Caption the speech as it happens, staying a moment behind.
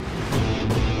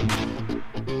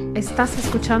Estás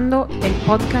escuchando el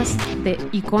podcast de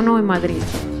Icono en Madrid,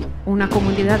 una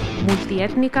comunidad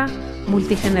multiétnica,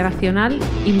 multigeneracional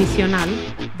y misional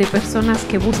de personas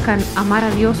que buscan amar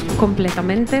a Dios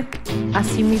completamente, a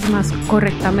sí mismas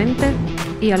correctamente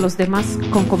y a los demás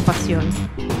con compasión.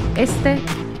 Este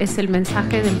es el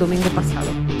mensaje del domingo pasado.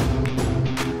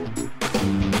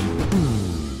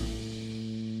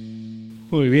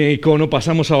 Muy bien, Icono,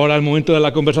 pasamos ahora al momento de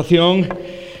la conversación.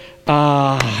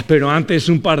 Pero antes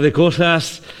un par de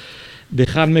cosas.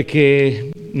 Dejadme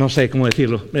que, no sé cómo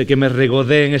decirlo, que me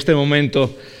regodee en este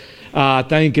momento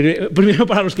tan increíble. Primero,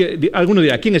 para los que, alguno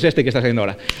dirá, ¿quién es este que está saliendo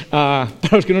ahora?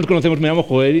 Para los que no nos conocemos, me llamo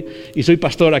Joel y soy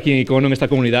pastor aquí en Icono, en esta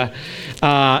comunidad.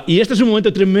 Y este es un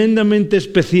momento tremendamente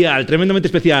especial, tremendamente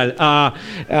especial.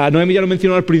 Noemi ya lo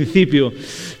mencionó al principio,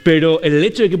 pero el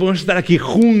hecho de que podamos estar aquí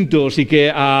juntos y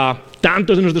que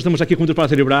tantos de nosotros estamos aquí juntos para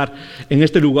celebrar en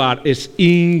este lugar es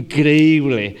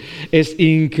increíble,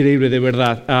 de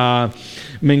verdad.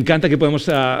 Me encanta que podamos,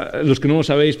 los que no lo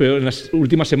sabéis, pero en las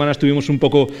últimas semanas tuvimos un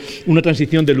poco una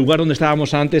transición del lugar donde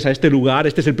estábamos antes a este lugar.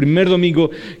 Este es el primer domingo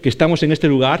que estamos en este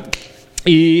lugar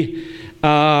y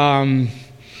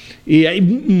hay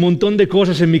un montón de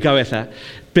cosas en mi cabeza.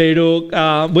 Pero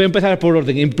voy a empezar por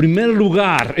orden. En primer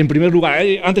lugar,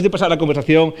 antes de pasar a la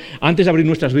conversación, antes de abrir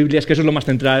nuestras Biblias, que eso es lo más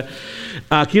central,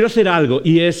 quiero hacer algo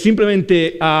y es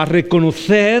simplemente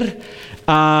reconocer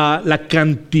la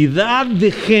cantidad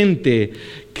de gente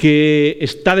que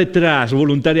está detrás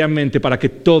voluntariamente para que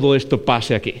todo esto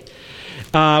pase aquí.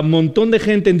 Un montón de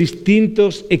gente en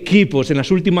distintos equipos en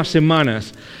las últimas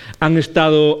semanas han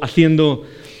estado haciendo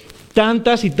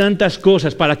tantas y tantas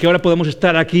cosas para que ahora podamos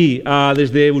estar aquí,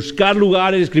 desde buscar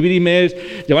lugares, escribir emails,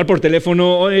 llamar por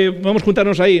teléfono, vamos a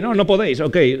juntarnos ahí, no podéis,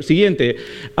 ok, siguiente.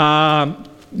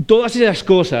 Todas esas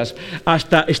cosas,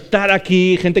 hasta estar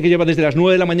aquí, gente que lleva desde las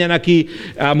 9 de la mañana aquí,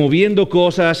 moviendo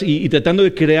cosas y tratando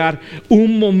de crear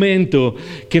un momento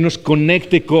que nos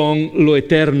conecte con lo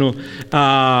eterno.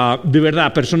 De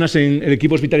verdad, personas en el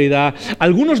equipo de hospitalidad,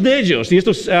 algunos de ellos, y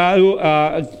esto es algo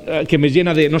que me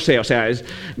llena de, no sé, o sea,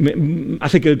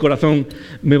 hace que el corazón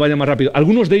me vaya más rápido.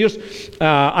 Algunos de ellos,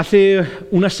 hace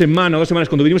una semana o 2 semanas,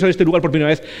 cuando vinimos a este lugar por primera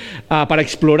vez, para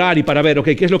explorar y para ver,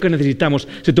 ok, qué es lo que necesitamos,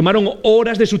 se tomaron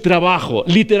horas de su trabajo,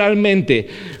 literalmente,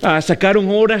 sacaron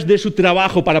horas de su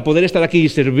trabajo para poder estar aquí y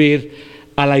servir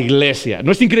a la iglesia.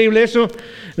 ¿No es increíble eso?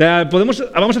 Vamos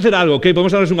a hacer algo, ¿ok?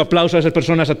 Podemos darles un aplauso a esas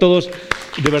personas, a todos.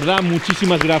 De verdad,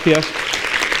 muchísimas gracias.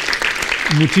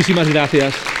 Muchísimas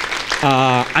gracias.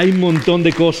 Hay un montón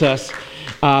de cosas,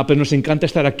 pero nos encanta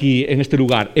estar aquí, en este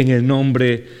lugar, en el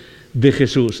nombre de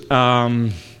Jesús. Esa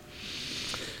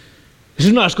es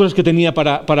una de las cosas que tenía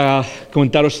para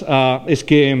comentaros, es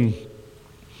que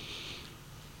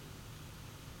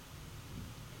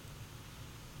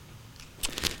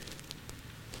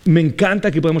me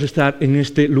encanta que podamos estar en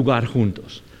este lugar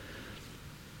juntos.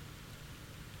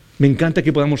 Me encanta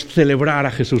que podamos celebrar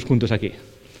a Jesús juntos aquí.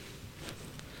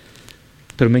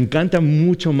 Pero me encanta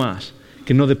mucho más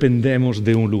que no dependemos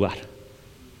de un lugar.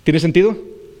 ¿Tiene sentido?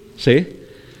 ¿Sí?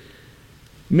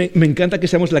 Me encanta que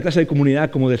seamos la clase de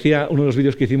comunidad, como decía uno de los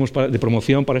vídeos que hicimos de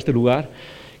promoción para este lugar,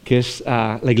 que es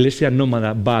la iglesia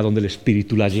nómada va donde el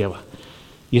Espíritu la lleva.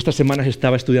 Y estas semanas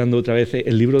estaba estudiando otra vez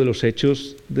el libro de los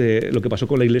Hechos, de lo que pasó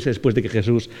con la iglesia después de que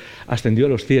Jesús ascendió a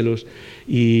los cielos.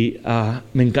 Y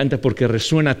me encanta porque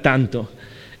resuena tanto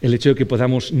el hecho de que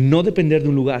podamos no depender de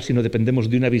un lugar, sino dependemos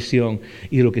de una visión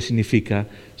y de lo que significa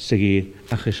seguir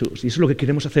a Jesús. Y eso es lo que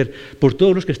queremos hacer por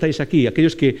todos los que estáis aquí,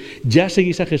 aquellos que ya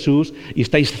seguís a Jesús y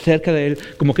estáis cerca de Él,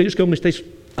 como aquellos que aún estáis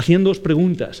haciéndoos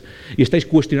preguntas y estáis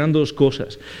cuestionándoos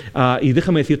cosas. Y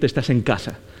déjame decirte, estás en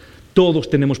casa. Todos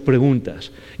tenemos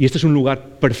preguntas y este es un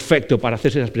lugar perfecto para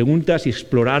hacerse esas preguntas y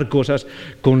explorar cosas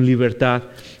con libertad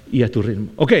y a tu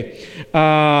ritmo. Ok,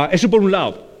 eso por un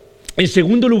lado. En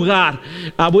segundo lugar,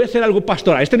 voy a hacer algo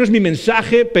pastoral. Este no es mi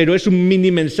mensaje, pero es un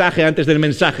mini mensaje antes del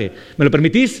mensaje. ¿Me lo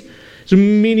permitís? Es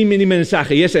un mini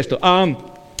mensaje y es esto.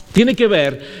 Tiene que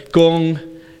ver con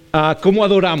cómo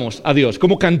adoramos a Dios,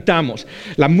 cómo cantamos.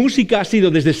 La música ha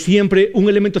sido desde siempre un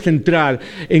elemento central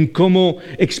en cómo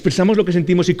expresamos lo que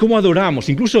sentimos y cómo adoramos.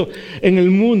 Incluso en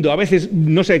el mundo, a veces,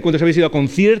 no sé cuántos habéis ido a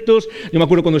conciertos. Yo me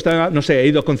acuerdo cuando estaba, no sé, he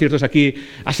ido a conciertos aquí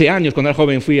hace años, cuando era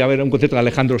joven fui a ver un concierto de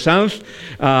Alejandro Sanz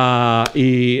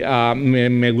y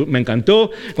me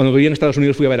encantó. Cuando vivía en Estados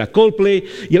Unidos fui a ver a Coldplay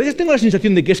y a veces tengo la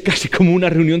sensación de que es casi como una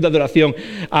reunión de adoración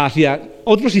hacia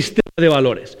otro sistema de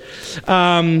valores.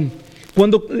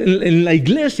 Cuando en la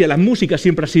iglesia la música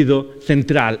siempre ha sido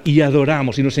central y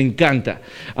adoramos y nos encanta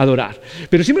adorar.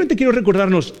 Pero simplemente quiero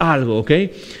recordarnos algo, ¿ok?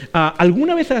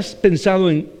 ¿Alguna vez has pensado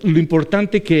en lo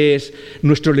importante que es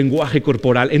nuestro lenguaje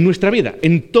corporal en nuestra vida,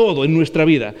 en todo, en nuestra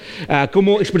vida?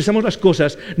 Cómo expresamos las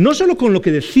cosas, no solo con lo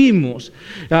que decimos,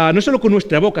 no solo con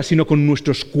nuestra boca, sino con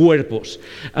nuestros cuerpos.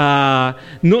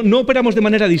 No operamos de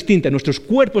manera distinta, nuestros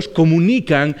cuerpos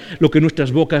comunican lo que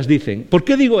nuestras bocas dicen. ¿Por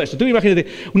qué digo esto? Tú imagínate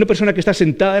una persona que está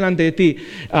sentada delante de ti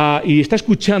y está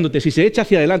escuchándote. Si se echa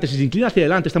hacia adelante, si se inclina hacia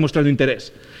adelante, está mostrando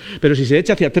interés. Pero si se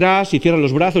echa hacia atrás, si cierra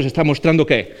los brazos, está mostrando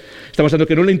 ¿qué? Está mostrando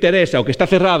que no le interesa, o que está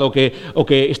cerrado, o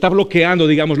que está bloqueando,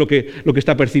 digamos, lo que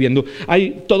está percibiendo.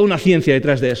 Hay toda una ciencia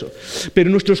detrás de eso. Pero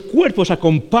nuestros cuerpos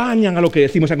acompañan a lo que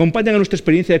decimos, acompañan a nuestra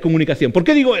experiencia de comunicación. ¿Por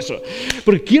qué digo eso?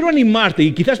 Porque quiero animarte,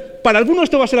 y quizás para algunos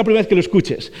esto va a ser la primera vez que lo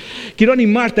escuches, quiero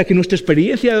animarte a que nuestra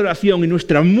experiencia de oración y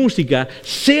nuestra música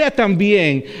sea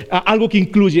también algo que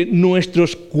incluye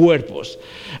nuestros cuerpos.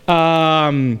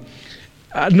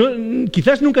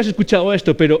 Quizás nunca has escuchado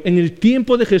esto, pero en el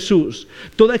tiempo de Jesús,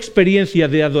 toda experiencia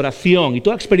de adoración y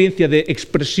toda experiencia de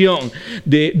expresión,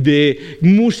 de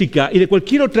música y de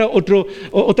cualquier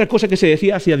otra cosa que se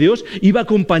decía hacia Dios, iba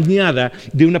acompañada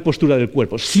de una postura del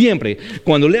cuerpo. Siempre.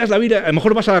 Cuando leas la Biblia, a lo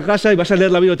mejor vas a la casa y vas a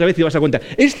leer la Biblia otra vez y vas a contar.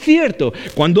 Es cierto,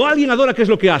 cuando alguien adora, ¿qué es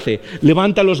lo que hace?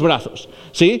 Levanta los brazos.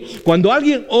 ¿Sí? Cuando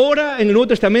alguien ora en el Nuevo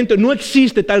Testamento, no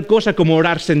existe tal cosa como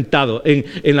orar sentado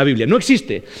en la Biblia. No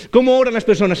existe. ¿Cómo oran las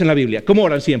personas en la Biblia? ¿Cómo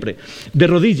oran siempre? De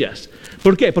rodillas.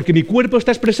 ¿Por qué? Porque mi cuerpo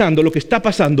está expresando lo que está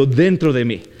pasando dentro de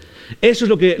mí. Eso es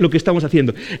lo que estamos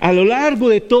haciendo. A lo largo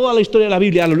de toda la historia de la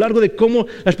Biblia, a lo largo de cómo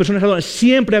las personas adoran,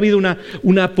 siempre ha habido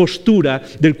una postura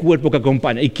del cuerpo que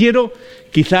acompaña. Y quiero,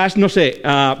 quizás, no sé,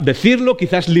 decirlo,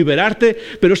 quizás liberarte,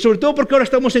 pero sobre todo porque ahora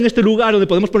estamos en este lugar donde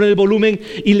podemos poner el volumen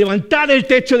y levantar el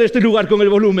techo de este lugar con el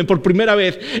volumen por primera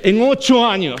vez en 8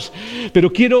 años.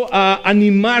 Pero quiero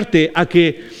animarte a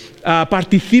que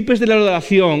participes de la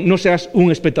adoración, no seas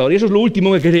un espectador. Y eso es lo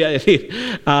último que quería decir.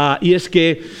 Y es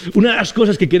que una de las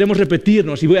cosas que queremos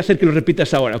repetirnos, y voy a hacer que lo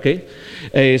repitas ahora, ¿ok?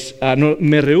 Es,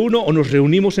 me reúno o nos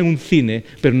reunimos en un cine,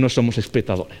 pero no somos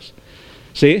espectadores.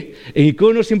 ¿Sí? En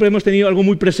Icono siempre hemos tenido algo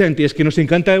muy presente, y es que nos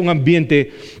encanta un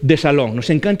ambiente de salón,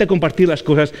 nos encanta compartir las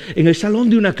cosas en el salón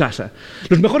de una casa.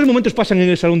 Los mejores momentos pasan en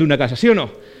el salón de una casa, ¿sí o no?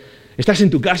 Estás en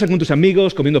tu casa con tus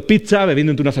amigos, comiendo pizza,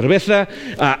 bebiendo una cerveza,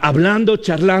 hablando,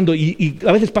 charlando, y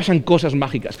a veces pasan cosas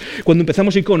mágicas. Cuando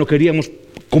empezamos Icono queríamos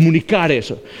comunicar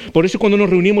eso. Por eso cuando nos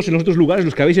reunimos en los otros lugares,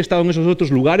 los que habéis estado en esos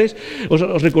otros lugares,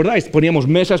 os recordáis, poníamos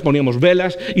mesas, poníamos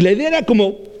velas, y la idea era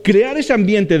como crear ese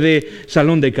ambiente de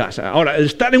salón de casa. Ahora, el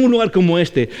estar en un lugar como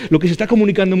este, lo que se está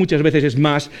comunicando muchas veces es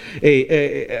más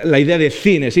la idea de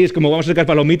cine, ¿sí? Es como vamos a sacar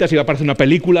palomitas y va a aparecer una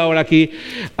película ahora aquí,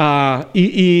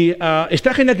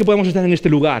 está genial que podamos estar en este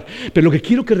lugar, pero lo que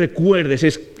quiero que recuerdes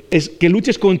es que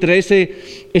luches contra ese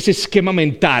esquema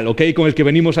mental, ¿ok? Con el que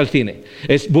venimos al cine.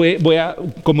 Voy a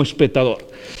como espectador.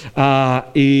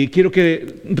 Y quiero que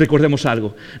recordemos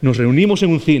algo. Nos reunimos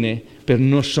en un cine, pero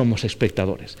no somos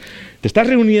espectadores. Te estás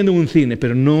reuniendo en un cine,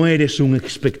 pero no eres un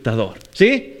espectador.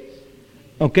 ¿Sí?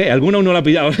 Ok, alguno aún no lo ha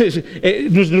pillado.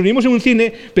 Nos reunimos en un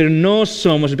cine, pero no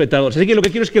somos espectadores. Así que lo que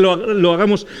quiero es que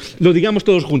lo digamos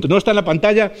todos juntos. No está en la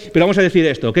pantalla, pero vamos a decir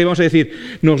esto, ¿ok? Vamos a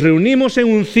decir, nos reunimos en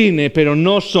un cine, pero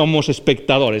no somos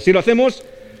espectadores. ¿Sí lo hacemos?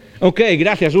 Ok,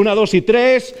 gracias. 1, 2 y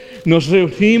 3. Nos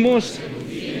reunimos.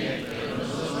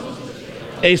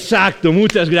 Exacto,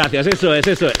 muchas gracias. Eso es.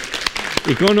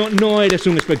 Icono, no eres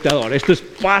un espectador. Esto es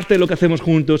parte de lo que hacemos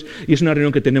juntos y es una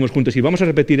reunión que tenemos juntos. Y vamos a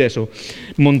repetir eso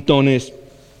montones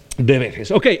de veces.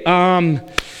 Ok,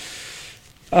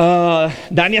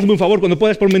 Dani, hazme un favor, cuando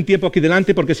puedas ponme un tiempo aquí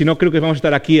delante, porque si no creo que vamos a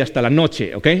estar aquí hasta la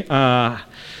noche, ¿ok?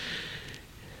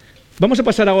 Vamos a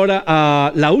pasar ahora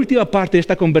a la última parte de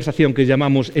esta conversación que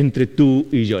llamamos entre tú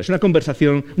y yo. Es una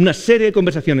conversación, una serie de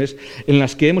conversaciones en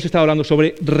las que hemos estado hablando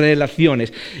sobre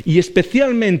relaciones y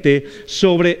especialmente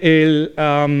sobre el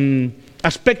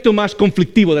aspecto más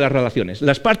conflictivo de las relaciones,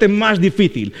 la parte más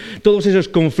difícil, todos esos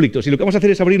conflictos. Y lo que vamos a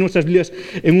hacer es abrir nuestras Biblias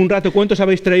en un rato. ¿Cuántos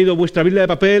habéis traído vuestra Biblia de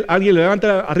papel? ¿Alguien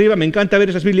levanta arriba? Me encanta ver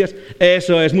esas Biblias.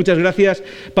 Eso es, muchas gracias,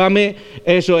 Pame.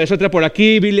 Eso es, otra por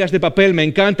aquí, Biblias de papel, me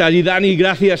encanta. Allí Dani,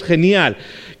 gracias, genial.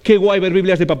 Qué guay ver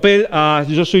Biblias de papel.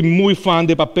 Yo soy muy fan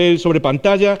de papel sobre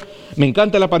pantalla. Me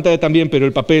encanta la pantalla también, pero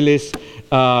el papel es...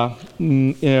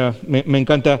 me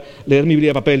encanta leer mi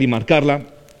Biblia de papel y marcarla.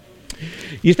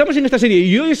 Y estamos en esta serie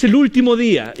y hoy es el último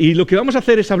día y lo que vamos a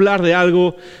hacer es hablar de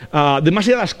algo,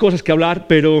 demasiadas cosas que hablar,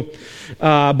 pero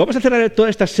vamos a hacer toda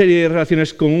esta serie de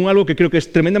relaciones con algo que creo que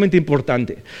es tremendamente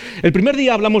importante. El primer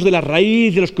día hablamos de la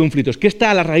raíz de los conflictos. ¿Qué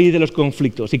está a la raíz de los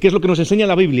conflictos? ¿Y qué es lo que nos enseña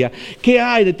la Biblia? ¿Qué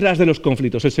hay detrás de los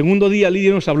conflictos? El segundo día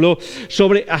Lidia nos habló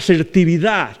sobre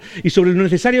asertividad y sobre lo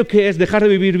necesario que es dejar de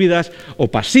vivir vidas o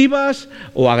pasivas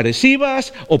o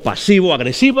agresivas o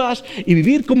pasivo-agresivas y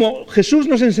vivir como Jesús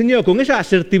nos enseñó, con esa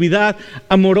asertividad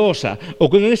amorosa o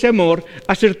con ese amor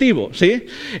asertivo, ¿sí?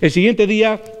 El siguiente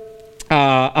día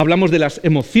hablamos de las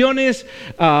emociones,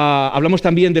 hablamos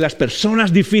también de las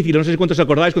personas difíciles, no sé cuántos os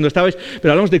acordáis cuando estabais,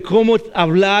 pero hablamos de cómo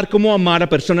hablar, cómo amar a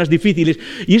personas difíciles,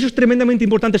 y eso es tremendamente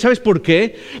importante. ¿Sabes por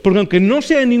qué? Porque aunque no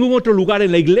sea en ningún otro lugar,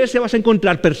 en la iglesia vas a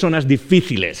encontrar personas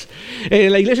difíciles.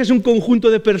 La iglesia es un conjunto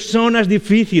de personas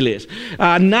difíciles.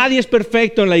 Nadie es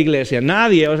perfecto en la iglesia,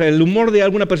 nadie. O sea, el humor de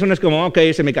alguna persona es como, ok,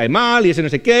 ese me cae mal y ese no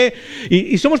sé qué,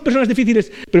 y somos personas difíciles,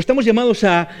 pero estamos llamados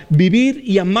a vivir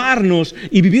y amarnos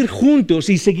y vivir juntos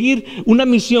y seguir una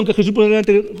misión que Jesús puso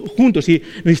delante juntos, y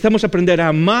necesitamos aprender a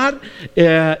amar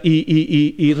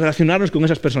y relacionarnos con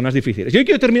esas personas difíciles. Yo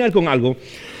quiero terminar con algo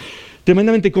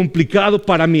tremendamente complicado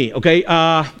para mí, ¿ok?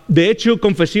 De hecho,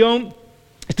 confesión,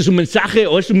 este es un mensaje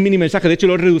o es un mini mensaje, de hecho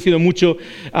lo he reducido mucho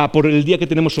por el día que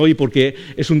tenemos hoy, porque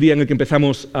es un día en el que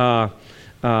empezamos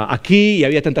aquí y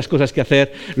había tantas cosas que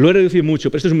hacer. Lo he reducido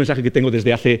mucho, pero este es un mensaje que tengo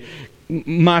desde hace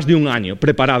más de un año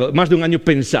preparado, más de un año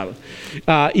pensado,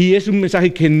 y es un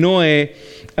mensaje que no he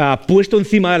puesto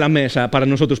encima de la mesa para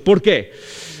nosotros. ¿Por qué?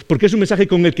 Porque es un mensaje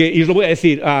con el que, y os lo voy a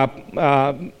decir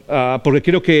porque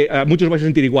creo que muchos vais a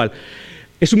sentir igual,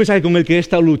 es un mensaje con el que he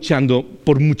estado luchando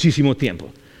por muchísimo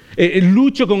tiempo.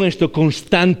 Lucho con esto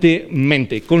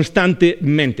constantemente.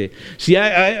 Si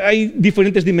hay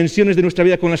diferentes dimensiones de nuestra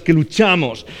vida con las que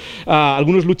luchamos.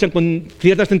 Algunos luchan con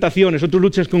ciertas tentaciones, otros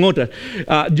luchan con otras.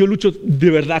 Yo lucho de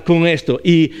verdad con esto,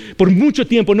 y por mucho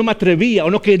tiempo no me atrevía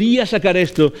o no quería sacar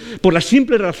esto por la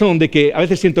simple razón de que a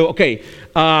veces siento, ok,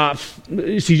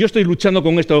 si yo estoy luchando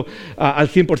con esto al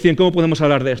 100%, ¿cómo podemos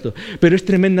hablar de esto? Pero es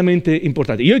tremendamente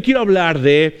importante. Y hoy quiero hablar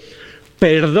de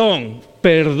perdón.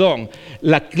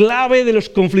 La clave de los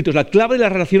conflictos, la clave de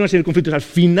las relaciones y los conflictos. Al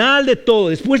final de todo,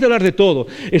 después de hablar de todo,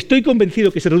 estoy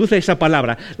convencido que se reduce a esa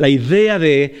palabra, la idea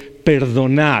de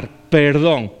perdonar.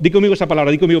 Perdón. Di conmigo esa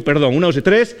palabra, di conmigo perdón. 1, 2 y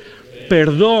 3.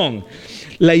 Perdón.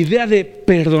 La idea de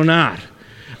perdonar.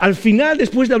 Al final,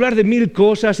 después de hablar de mil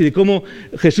cosas y de cómo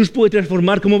Jesús puede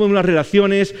transformar, cómo vemos las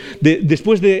relaciones,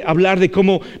 después de hablar de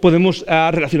cómo podemos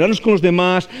relacionarnos con los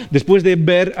demás, después de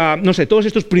ver, todos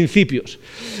estos principios.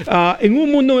 En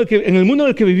el mundo en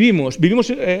el que vivimos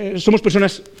somos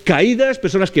personas caídas,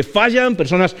 personas que fallan,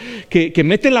 personas que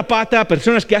meten la pata,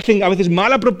 personas que hacen a veces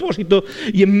mal a propósito,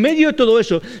 y en medio de todo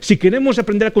eso, si queremos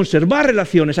aprender a conservar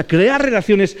relaciones, a crear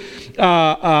relaciones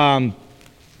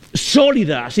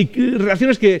sólidas y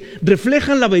relaciones que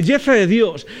reflejan la belleza de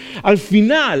Dios, al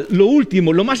final, lo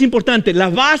último, lo más importante, la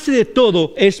base de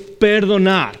todo es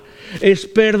perdonar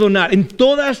en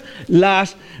todas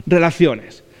las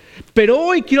relaciones. Pero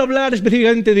hoy quiero hablar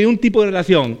específicamente de un tipo de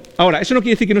relación. Ahora, eso no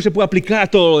quiere decir que no se pueda aplicar a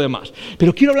todo lo demás,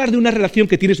 pero quiero hablar de una relación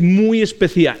que tienes muy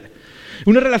especial,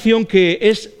 una relación que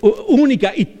es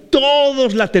única y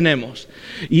todos la tenemos,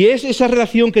 y es esa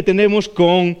relación que tenemos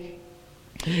con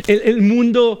el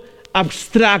mundo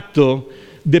abstracto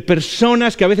de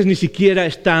personas que a veces ni siquiera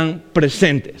están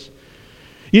presentes.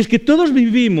 Y es que todos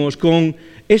vivimos con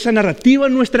esa narrativa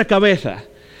en nuestra cabeza,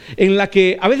 en la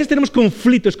que a veces tenemos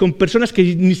conflictos con personas que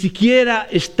ni siquiera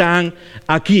están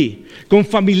aquí, con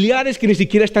familiares que ni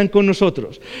siquiera están con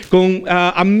nosotros, con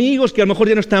amigos que a lo mejor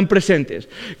ya no están presentes,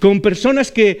 con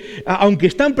personas que, aunque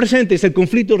están presentes, el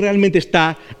conflicto realmente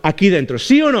está aquí dentro.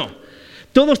 ¿Sí o no?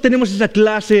 Todos tenemos esa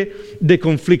clase de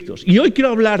conflictos. Y hoy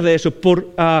quiero hablar de eso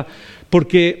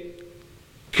porque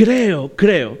creo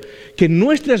que en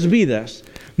nuestras vidas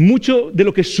mucho de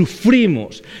lo que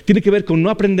sufrimos tiene que ver con no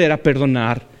aprender a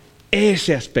perdonar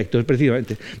ese aspecto,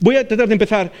 precisamente. Voy a tratar de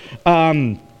empezar.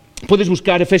 Puedes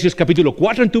buscar Efesios capítulo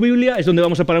 4 en tu Biblia, es donde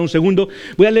vamos a parar un segundo.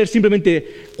 Voy a leer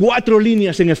simplemente 4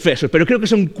 líneas en Efesios, pero creo que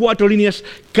son 4 líneas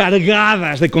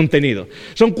cargadas de contenido.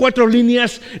 Son 4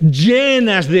 líneas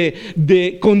llenas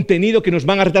de contenido que nos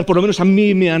van a retar, por lo menos a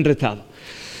mí me han retado.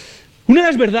 Una de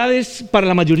las verdades para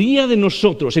la mayoría de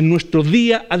nosotros en nuestro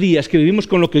día a día es que vivimos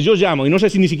con lo que yo llamo, y no sé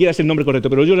si ni siquiera es el nombre correcto,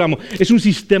 pero yo llamo, es un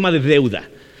sistema de deuda.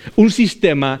 Un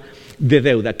sistema de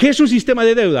deuda. ¿Qué es un sistema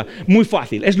de deuda? Muy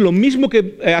fácil. Es lo mismo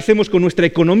que hacemos con nuestra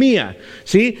economía,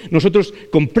 ¿sí? Nosotros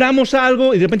compramos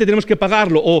algo y de repente tenemos que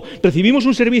pagarlo, o recibimos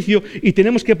un servicio y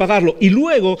tenemos que pagarlo, y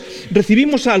luego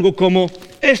recibimos algo como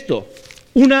esto,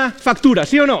 una factura,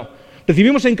 ¿sí o no?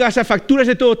 Recibimos en casa facturas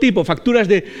de todo tipo, facturas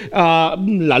de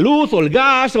la luz o el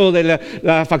gas, o de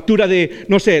la factura de,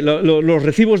 no sé, los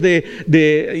recibos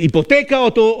de hipoteca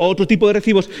o otro tipo de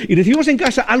recibos. Y recibimos en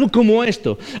casa algo como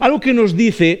esto, algo que nos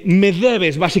dice, me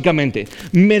debes básicamente,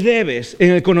 me debes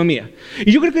en economía.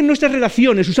 Y yo creo que en nuestras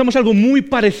relaciones usamos algo muy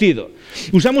parecido.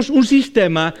 Usamos un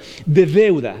sistema de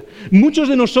deuda. Muchos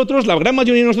de nosotros, la gran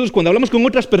mayoría de nosotros, cuando hablamos con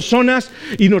otras personas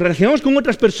y nos relacionamos con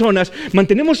otras personas,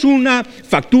 mantenemos una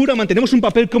factura, mantenemos un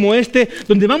papel como este,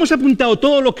 donde vamos apuntado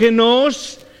todo lo que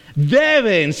nos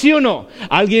deben, ¿sí o no?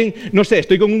 Alguien, no sé,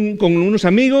 estoy con unos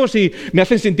amigos y me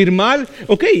hacen sentir mal,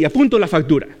 ok, apunto la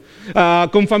factura.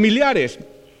 Con familiares,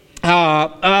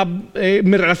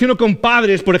 me relaciono con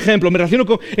padres, por ejemplo, me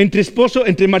relaciono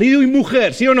entre marido y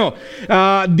mujer, ¿sí o no?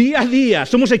 Día a día,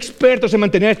 somos expertos en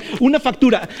mantener una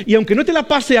factura, y aunque no te la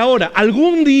pase ahora,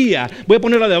 algún día voy a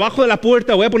ponerla debajo de la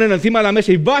puerta, voy a ponerla encima de la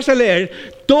mesa y vas a leer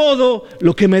todo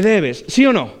lo que me debes, ¿sí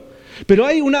o no? Pero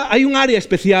hay un área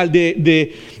especial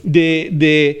de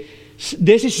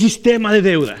ese sistema de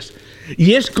deudas,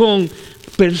 y es con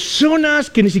personas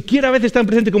que ni siquiera a veces están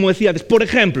presentes, como decía antes. Por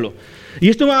ejemplo, y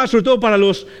esto va sobre todo para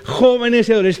los jóvenes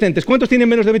y adolescentes. ¿Cuántos tienen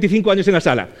menos de 25 años en la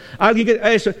sala? ¿Alguien que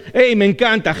eso? ¡Ey, me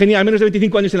encanta! Genial, menos de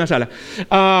 25 años en la sala.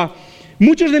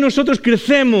 Muchos de nosotros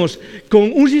crecemos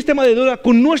con un sistema de deuda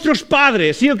con nuestros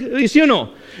padres, ¿sí o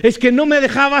no? Es que no me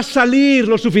dejabas salir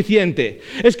lo suficiente,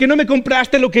 es que no me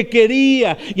compraste lo que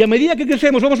quería, y a medida que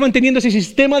crecemos vamos manteniendo ese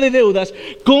sistema de deudas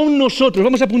con nosotros,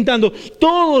 vamos apuntando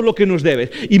todo lo que nos debes,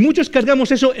 y muchos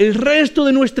cargamos eso el resto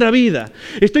de nuestra vida.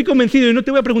 Estoy convencido, y no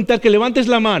te voy a preguntar que levantes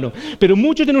la mano, pero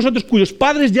muchos de nosotros cuyos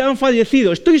padres ya han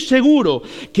fallecido, estoy seguro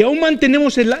que aún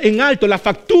mantenemos en alto la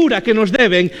factura que nos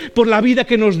deben por la vida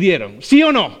que nos dieron, ¿sí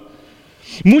o no?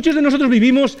 Muchos de nosotros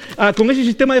vivimos con ese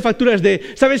sistema de facturas de,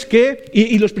 ¿sabes qué?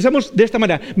 Y lo expresamos de esta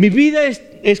manera. Mi vida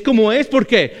es como es, ¿por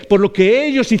qué? Por lo que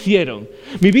ellos hicieron.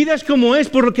 Mi vida es como es,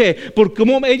 ¿por qué? Por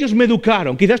cómo ellos me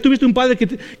educaron. Quizás tuviste un padre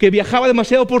que viajaba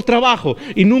demasiado por trabajo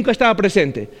y nunca estaba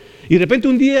presente. Y de repente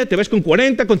un día te ves con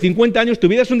 40, con 50 años, tu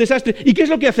vida es un desastre. ¿Y qué es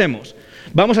lo que hacemos?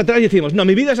 Vamos atrás y decimos, no,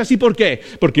 mi vida es así, ¿por qué?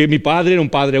 Porque mi padre era un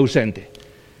padre ausente.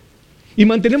 Y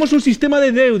mantenemos un sistema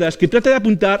de deudas que trata de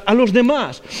apuntar a los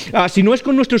demás. Si no es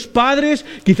con nuestros padres,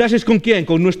 quizás es con quién,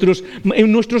 en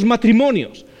nuestros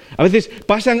matrimonios. A veces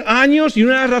pasan años, y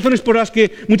una de las razones por las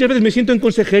que muchas veces me siento en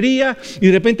consejería y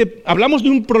de repente hablamos de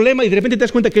un problema y de repente te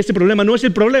das cuenta que ese problema no es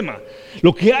el problema.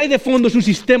 Lo que hay de fondo es un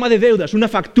sistema de deudas, una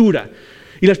factura.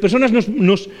 Y las personas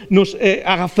nos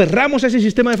aferramos a ese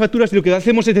sistema de facturas y lo que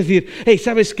hacemos es decir, hey,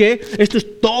 ¿sabes qué? Esto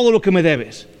es todo lo que me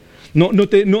debes. Mi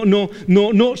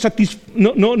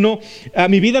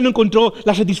vida no encontró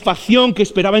la satisfacción que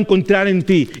esperaba encontrar en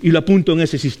ti, y lo apunto en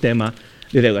ese sistema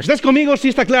de deudas. ¿Estás conmigo? ¿Sí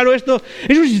está claro esto?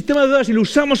 Es un sistema de deudas y lo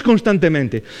usamos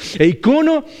constantemente. El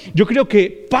icono, yo creo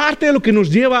que parte de lo que nos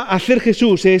lleva a hacer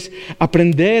Jesús es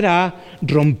aprender a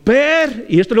romper,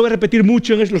 y esto lo voy a repetir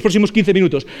mucho en los próximos 15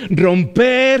 minutos,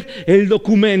 romper el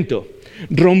documento.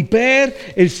 Romper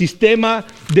el sistema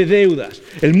de deudas.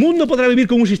 El mundo podrá vivir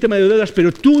con un sistema de deudas,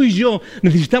 pero tú y yo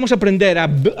necesitamos aprender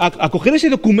a coger ese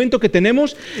documento que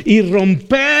tenemos y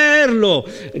romperlo.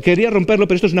 Quería romperlo,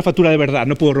 pero esto es una factura de verdad,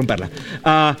 no puedo romperla.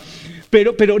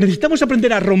 Pero necesitamos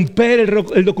aprender a romper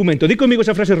el documento. Di conmigo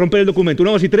esa frase, romper el documento.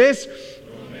 1, 2 y 3.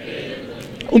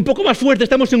 Un poco más fuerte,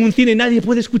 estamos en un cine y nadie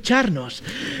puede escucharnos.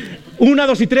 1,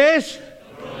 2 y 3.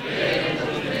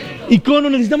 Icono,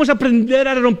 necesitamos aprender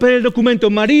a romper el documento.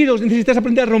 Maridos, necesitas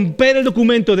aprender a romper el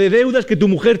documento de deudas que tu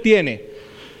mujer tiene.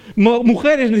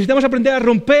 Mujeres, necesitamos aprender a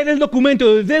romper el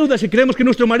documento de deudas que creemos que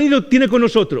nuestro marido tiene con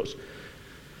nosotros.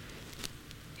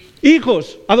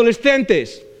 Hijos,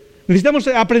 adolescentes, necesitamos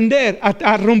aprender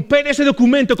a romper ese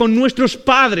documento con nuestros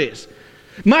padres.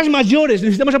 Más mayores,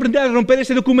 necesitamos aprender a romper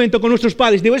ese documento con nuestros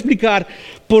padres. Te voy a explicar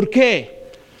por qué.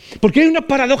 Porque hay una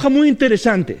paradoja muy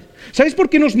interesante. ¿Sabes por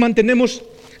qué nos mantenemos...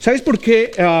 ¿Sabes por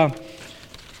qué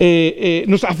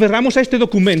nos aferramos a este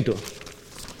documento?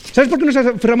 ¿Sabes por qué nos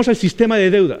aferramos al sistema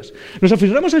de deudas? Nos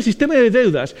aferramos al sistema de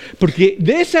deudas porque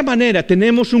de esa manera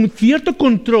tenemos un cierto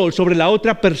control sobre la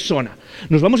otra persona.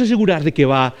 Nos vamos a asegurar de que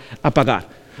va a pagar.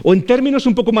 O en términos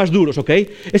un poco más duros, ¿ok?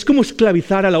 Es como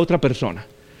esclavizar a la otra persona.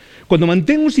 Cuando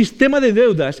mantengo un sistema de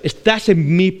deudas, estás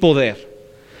en mi poder.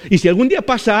 Y si algún día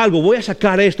pasa algo, voy a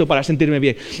sacar esto para sentirme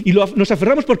bien. Y nos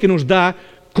aferramos porque nos da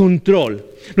control.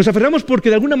 Nos aferramos porque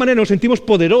de alguna manera nos sentimos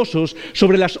poderosos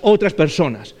sobre las otras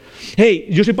personas. Hey,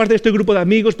 yo soy parte de este grupo de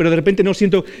amigos, pero de repente no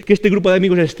siento que este grupo de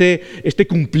amigos esté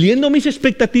cumpliendo mis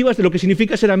expectativas de lo que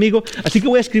significa ser amigo, así que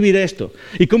voy a escribir esto.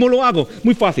 ¿Y cómo lo hago?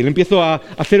 Muy fácil, empiezo a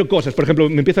hacer cosas. Por ejemplo,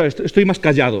 estoy más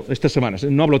callado estas semanas,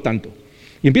 no hablo tanto.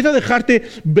 Y empiezo a dejarte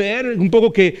ver un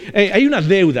poco que hay una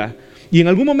deuda. y en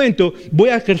algún momento voy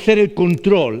a ejercer el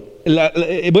control,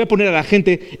 voy a poner a la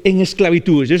gente en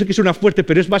esclavitud. Yo sé que suena fuerte,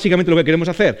 pero es básicamente lo que queremos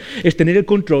hacer, es tener el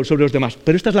control sobre los demás.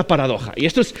 Pero esta es la paradoja, y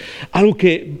esto es algo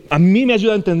que a mí me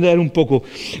ayuda a entender un poco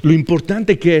lo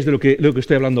importante que es de lo que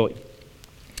estoy hablando hoy.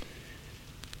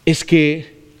 Es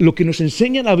que lo que nos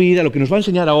enseña la vida, lo que nos va a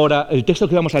enseñar ahora, el texto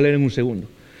que vamos a leer en un segundo,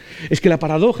 es que la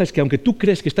paradoja es que aunque tú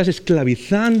crees que estás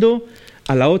esclavizando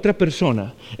a la otra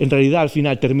persona, en realidad al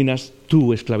final terminas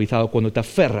tú esclavizado cuando te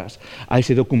aferras a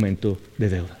ese documento de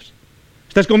deudas.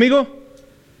 ¿Estás conmigo?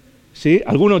 ¿Sí?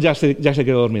 Algunos ya se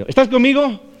quedó dormido. ¿Estás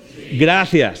conmigo? Sí.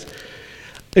 Gracias.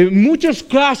 En muchos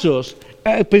casos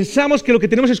pensamos que lo que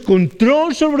tenemos es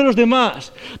control sobre los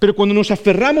demás, pero cuando nos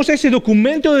aferramos a ese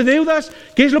documento de deudas,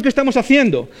 ¿qué es lo que estamos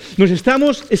haciendo? Nos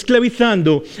estamos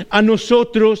esclavizando a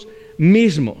nosotros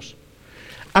mismos.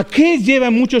 ¿A qué lleva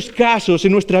en muchos casos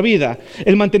en nuestra vida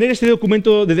el mantener este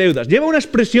documento de deudas? Lleva una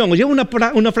expresión o lleva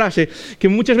una frase que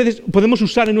muchas veces podemos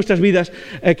usar en nuestras vidas,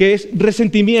 que es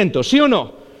resentimiento, ¿sí o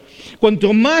no?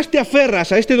 Cuanto más te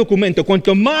aferras a este documento,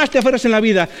 cuanto más te aferras en la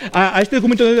vida a este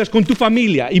documento de deudas con tu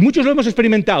familia, y muchos lo hemos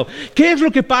experimentado, ¿qué es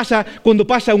lo que pasa cuando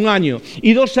pasa 1 año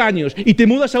y 2 años y te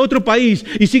mudas a otro país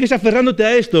y sigues aferrándote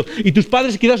a esto y tus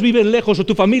padres quizás viven lejos o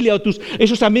tu familia o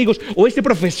esos amigos o este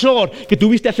profesor que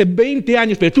tuviste hace 20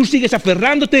 años, pero tú sigues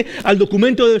aferrándote al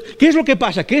documento de deudas? ¿Qué es lo que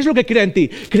pasa? ¿Qué es lo que crea en ti?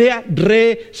 Crea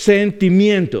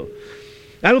resentimiento.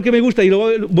 Algo que me gusta, y luego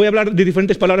voy a hablar de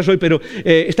diferentes palabras hoy, pero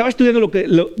estaba estudiando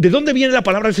de dónde viene la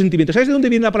palabra resentimiento. ¿Sabes de dónde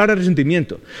viene la palabra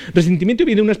resentimiento? Resentimiento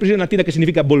viene de una expresión latina que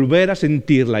significa volver a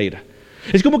sentir la ira.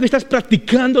 Es como que estás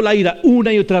practicando la ira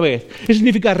una y otra vez. Eso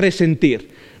significa resentir,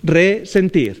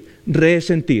 resentir,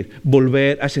 resentir,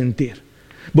 volver a sentir.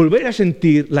 Volver a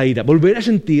sentir la ira, volver a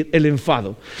sentir el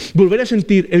enfado, volver a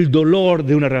sentir el dolor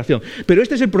de una relación. Pero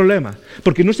este es el problema,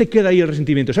 porque no se queda ahí el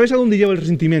resentimiento. ¿Sabes a dónde lleva el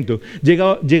resentimiento?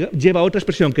 Lleva a otra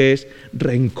expresión que es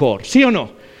rencor. ¿Sí o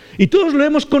no? Y todos lo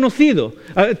hemos conocido.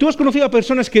 Tú has conocido a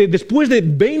personas que después de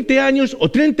 20 años o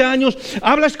 30 años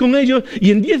hablas con ellos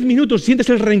y en 10 minutos sientes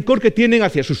el rencor que tienen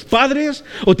hacia sus padres,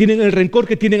 o tienen el rencor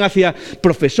que tienen hacia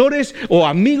profesores o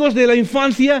amigos de la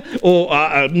infancia, o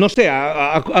no sé,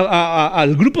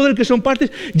 al grupo del que son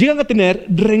partes. Llegan a tener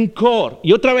rencor.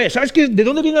 Y otra vez, ¿sabes de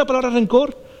dónde viene la palabra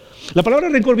rencor? La palabra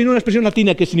rencor viene de una expresión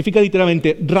latina que significa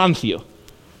literalmente rancio.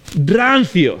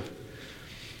 Rancio.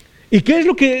 ¿Y qué es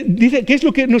lo que dice? ¿Qué es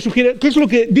lo que nos sugiere? ¿Qué es lo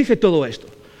que dice todo esto?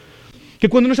 Que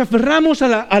cuando nos aferramos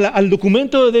al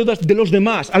documento de deudas de los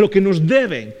demás, a lo que nos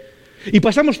deben, y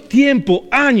pasamos tiempo,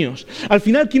 años, al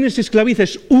final quien se esclaviza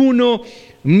es uno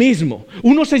mismo.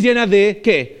 Uno se llena de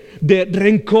 ¿qué? De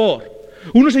rencor.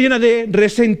 Uno se llena de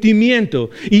resentimiento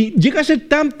y llega a ser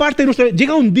tan parte de nuestra vida,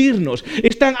 llega a hundirnos,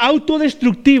 es tan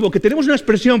autodestructivo que tenemos una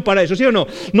expresión para eso, ¿sí o no?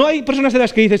 No hay personas de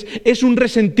las que dices, es un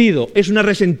resentido, es una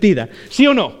resentida, ¿sí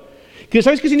o no?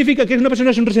 ¿Sabes qué significa que una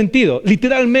persona es un resentido?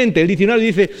 Literalmente, el diccionario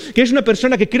dice que es una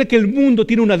persona que cree que el mundo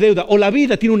tiene una deuda o la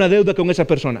vida tiene una deuda con esa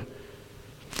persona.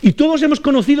 Y todos hemos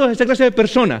conocido a esta clase de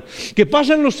persona, que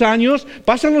pasan los años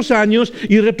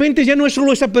y de repente ya no es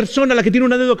solo esa persona la que tiene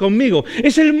una deuda conmigo,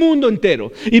 es el mundo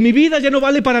entero. Y mi vida ya no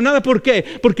vale para nada, ¿por qué?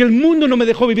 Porque el mundo no me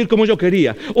dejó vivir como yo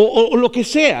quería, o lo que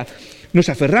sea. Nos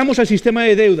aferramos al sistema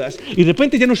de deudas y de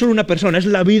repente ya no es solo una persona, es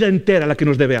la vida entera la que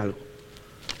nos debe algo.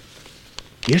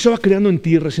 Y eso va creando en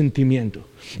ti resentimiento,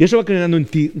 y eso va creando en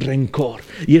ti rencor,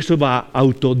 y eso va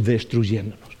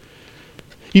autodestruyéndonos.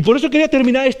 Y por eso quería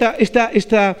terminar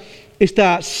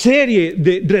esta serie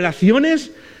de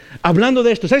relaciones hablando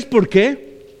de esto. ¿Sabes por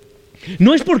qué?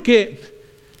 No es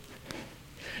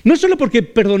solo porque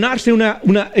perdonarse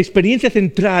una experiencia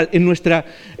central en nuestra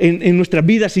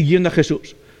vida siguiendo a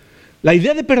Jesús. La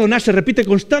idea de perdonar se repite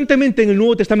constantemente en el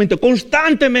Nuevo Testamento,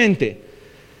 constantemente.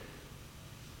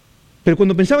 Pero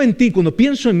cuando pensaba en ti, cuando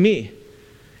pienso en mí,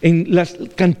 en la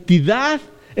cantidad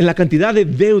de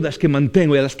deudas que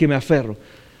mantengo y a las que me aferro,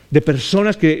 de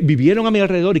personas que vivieron a mi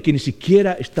alrededor y que ni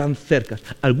siquiera están cerca,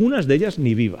 algunas de ellas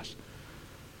ni vivas.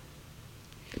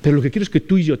 Pero lo que quiero es que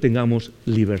tú y yo tengamos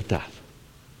libertad.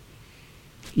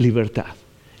 Libertad.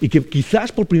 Y que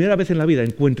quizás por primera vez en la vida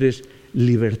encuentres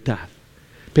libertad.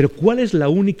 Pero ¿cuál es la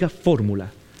única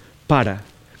forma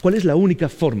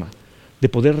de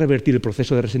poder revertir el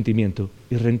proceso de resentimiento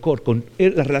y rencor con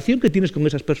la relación que tienes con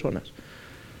esas personas?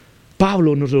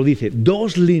 Pablo nos lo dice,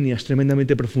 2 líneas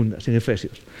tremendamente profundas en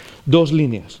Efesios. 2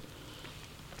 líneas.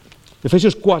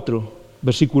 Efesios 4,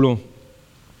 versículo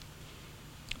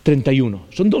 31.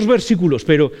 Son 2 versículos,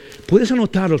 pero puedes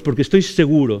anotarlos porque estoy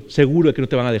seguro de que no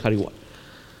te van a dejar igual.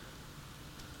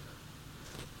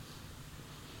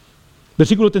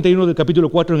 Versículo 31 del capítulo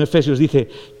 4 en Efesios dice,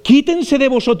 quítense de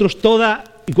vosotros toda,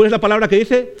 ¿y cuál es la palabra que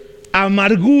dice?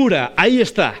 Amargura, ahí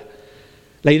está.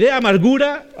 La idea de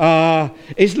amargura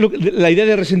es la idea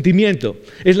de resentimiento,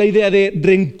 es la idea de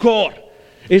rencor,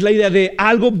 es la idea de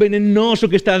algo venenoso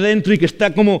que está dentro y que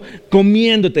está como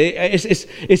comiéndote. Es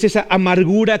esa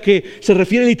amargura que se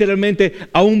refiere literalmente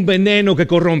a un veneno que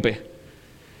corrompe.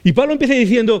 Y Pablo empieza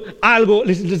diciendo algo,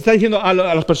 les está diciendo a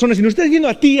las personas, y nos está diciendo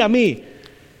a ti y a mí: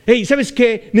 hey, ¿sabes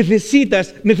qué?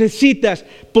 Necesitas,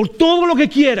 por todo lo que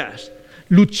quieras,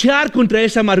 luchar contra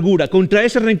esa amargura, contra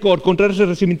ese rencor, contra ese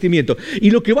resentimiento. Y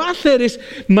lo que va a hacer es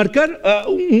marcar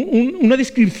una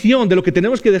descripción de lo que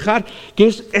tenemos que dejar, que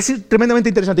es tremendamente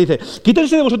interesante. Dice: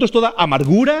 quítense de vosotros toda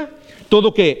amargura,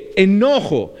 todo ¿qué?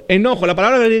 Enojo. La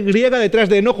palabra griega detrás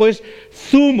de enojo es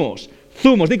zumos.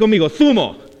 Di conmigo,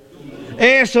 zumo.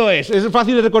 Eso es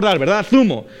fácil de recordar, ¿verdad?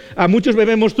 Zumo. A muchos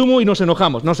bebemos zumo y nos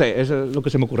enojamos. No sé, es lo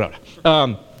que se me ocurre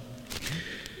ahora.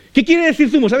 ¿Qué quiere decir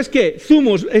zumo? ¿Sabes qué?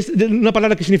 Zumos es una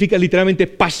palabra que significa literalmente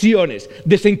pasiones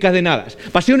desencadenadas,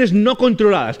 pasiones no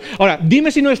controladas. Ahora,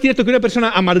 dime si no es cierto que una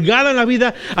persona amargada en la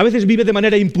vida a veces vive de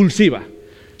manera impulsiva.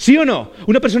 ¿Sí o no?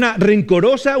 Una persona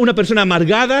rencorosa, una persona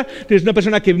amargada, es una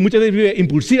persona que muchas veces vive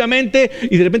impulsivamente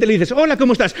y de repente le dices: hola,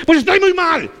 ¿cómo estás? Pues estoy muy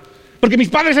mal, porque mis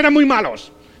padres eran muy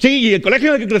malos. Sí, y el colegio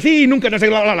en el que crecí nunca no sé,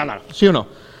 bla, bla, bla, bla. ¿Sí o no?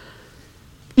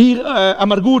 Y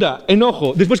amargura,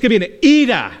 enojo. Después, ¿qué viene?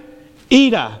 Ira.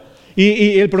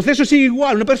 Y el proceso sigue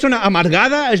igual. Una persona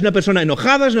amargada es una persona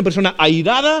enojada, es una persona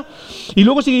airada. Y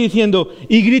luego sigue diciendo: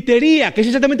 y gritería, que es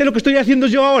exactamente lo que estoy haciendo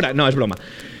yo ahora. No, es broma.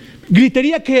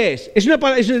 ¿Gritería qué es?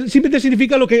 Simplemente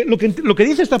significa lo que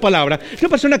dice esta palabra. Es una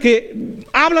persona que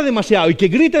habla demasiado y que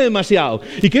grita demasiado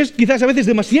y que es quizás a veces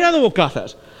demasiado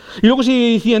bocazas. Y luego sigue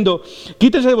diciendo: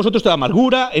 quítense de vosotros toda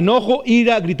amargura, enojo,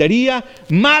 ira, gritería,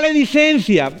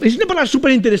 maledicencia. Es una palabra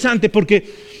súper interesante porque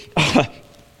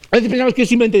a veces pensamos que es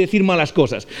simplemente decir malas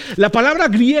cosas. La palabra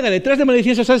griega detrás de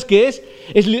maledicencia, ¿sabes qué es?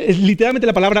 Es literalmente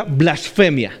la palabra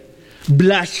blasfemia.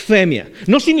 Blasfemia.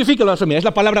 No significa blasfemia, es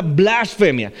la palabra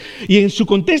blasfemia. Y en su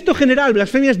contexto general,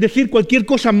 blasfemia es decir cualquier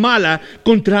cosa mala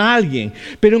contra alguien.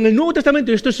 Pero en el Nuevo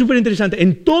Testamento, y esto es súper interesante,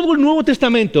 en todo el Nuevo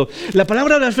Testamento, la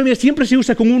palabra blasfemia siempre se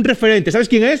usa como un referente. ¿Sabes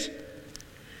quién es?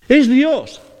 Es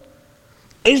Dios.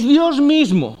 Es Dios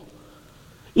mismo.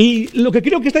 Y lo que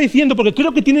creo que está diciendo, porque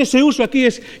creo que tiene ese uso aquí,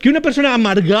 es que una persona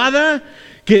amargada,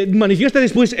 que manifiesta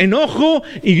después enojo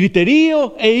y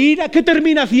griterío e ira, ¿qué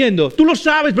termina haciendo? Tú lo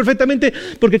sabes perfectamente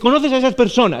porque conoces a esas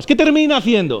personas. ¿Qué termina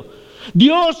haciendo?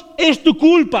 Dios, es tu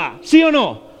culpa, ¿sí o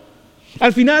no?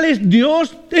 Al final es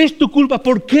Dios, es tu culpa.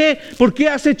 ¿Por qué? ¿Por qué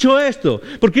has hecho esto?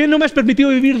 ¿Por qué no me has permitido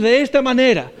vivir de esta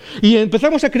manera? Y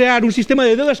empezamos a crear un sistema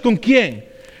de deudas, ¿con quién?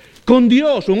 Con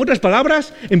Dios. O en otras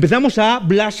palabras, empezamos a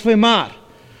blasfemar.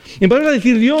 Empezamos a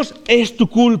decir: Dios, es tu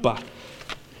culpa.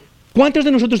 ¿Cuántos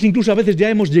de nosotros incluso a veces ya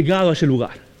hemos llegado a ese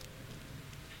lugar?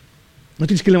 No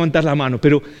tienes que levantar la mano,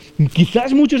 pero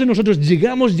quizás muchos de nosotros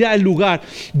llegamos ya al lugar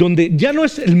donde ya no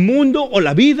es el mundo o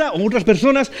la vida o otras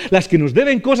personas las que nos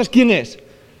deben cosas. ¿Quién es?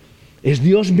 Es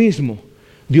Dios mismo.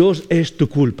 Dios, es tu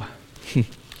culpa.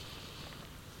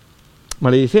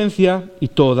 Maledicencia y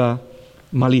toda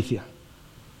malicia.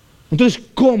 Entonces,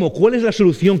 ¿cómo? ¿Cuál es la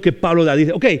solución que Pablo da?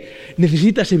 Dice: ok,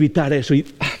 necesitas evitar eso. Y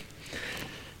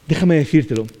déjame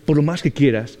decírtelo, por lo más que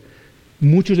quieras,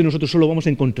 muchos de nosotros solo vamos a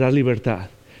encontrar libertad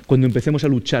cuando empecemos a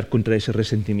luchar contra ese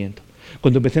resentimiento,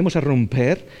 cuando empecemos a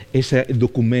romper ese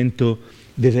documento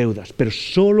de deudas. Pero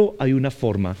solo hay una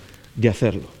forma de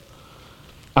hacerlo.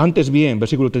 Antes bien,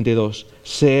 versículo 32,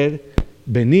 ser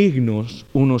benignos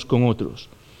unos con otros,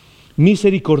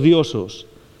 misericordiosos,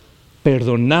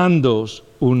 perdonándoos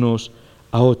unos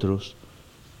a otros.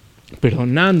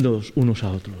 Perdonándoos unos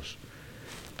a otros.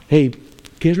 Hey,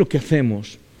 ¿qué es lo que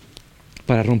hacemos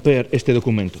para romper este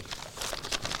documento?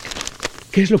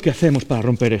 ¿Qué es lo que hacemos para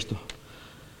romper esto?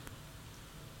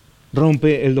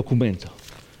 Rompe el documento,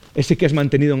 ese que has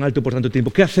mantenido en alto por tanto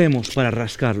tiempo. ¿Qué hacemos para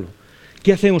rascarlo?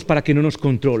 ¿Qué hacemos para que no nos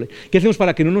controle? ¿Qué hacemos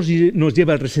para que no nos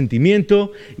lleve al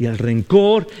resentimiento y al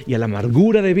rencor y a la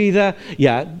amargura de vida y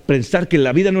a pensar que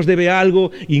la vida nos debe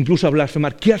algo e incluso a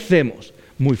blasfemar? ¿Qué hacemos?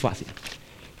 Muy fácil.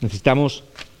 Necesitamos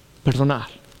perdonar.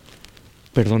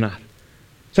 Perdonar.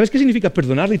 ¿Sabes qué significa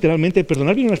perdonar literalmente?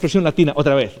 Perdonar viene de una expresión latina,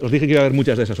 otra vez, os dije que iba a haber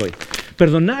muchas de esas hoy.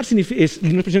 Perdonar es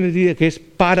una expresión latina que es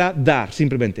para dar,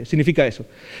 simplemente, significa eso.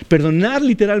 Perdonar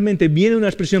literalmente viene de una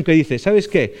expresión que dice: ¿sabes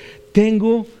qué?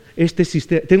 Tengo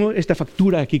esta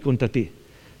factura aquí contra ti,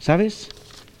 ¿sabes?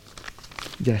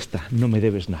 Ya está, no me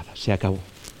debes nada, se acabó.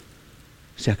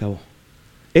 Se acabó.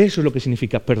 Eso es lo que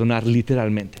significa perdonar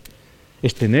literalmente.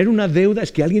 Es tener una deuda,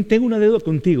 es que alguien tenga una deuda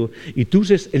contigo y tú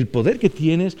uses el poder que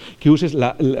tienes, que uses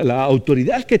la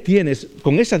autoridad que tienes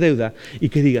con esa deuda y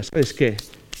que digas: ¿sabes qué?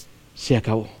 Se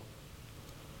acabó.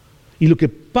 Y lo que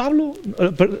Pablo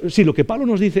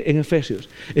nos dice en Efesios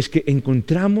es que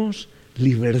encontramos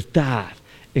libertad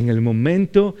en el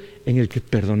momento en el que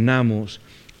perdonamos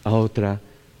a otra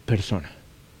persona.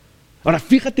 Ahora,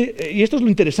 fíjate, y esto es lo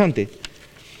interesante,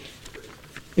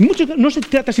 no se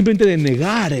trata simplemente de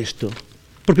negar esto,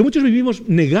 porque muchos vivimos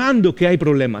negando que hay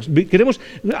problemas. Queremos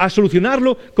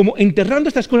solucionarlo como enterrando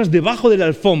estas cosas debajo de la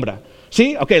alfombra.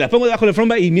 ¿Sí? Ok, la pongo debajo de la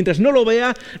alfombra y mientras no lo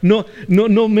vea, no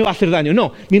me va a hacer daño.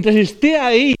 No, mientras esté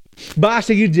ahí, va a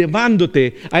seguir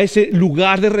llevándote a ese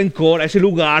lugar de rencor, a ese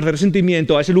lugar de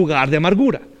resentimiento, a ese lugar de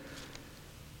amargura.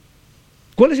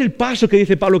 ¿Cuál es el paso que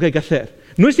dice Pablo que hay que hacer?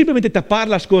 No es simplemente tapar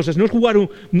las cosas, no es jugar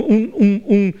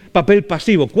un papel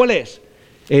pasivo. ¿Cuál es?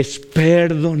 Es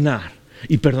perdonar.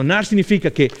 Y perdonar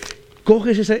significa que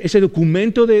coges ese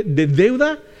documento de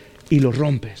deuda y lo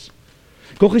rompes.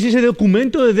 Coges ese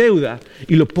documento de deuda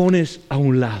y lo pones a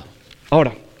un lado.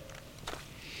 Ahora,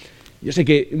 yo sé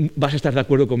que vas a estar de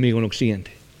acuerdo conmigo en lo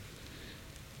siguiente.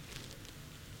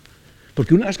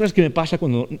 Porque una de las cosas que me pasa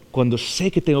cuando sé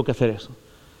que tengo que hacer eso,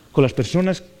 con las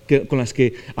personas con las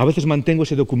que a veces mantengo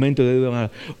ese documento de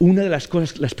deuda, una de las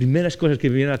primeras cosas que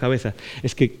me viene a la cabeza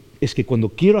es que cuando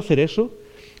quiero hacer eso,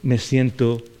 me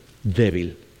siento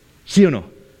débil. ¿Sí o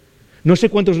no? No sé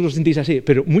cuántos lo sentís así,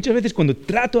 pero muchas veces cuando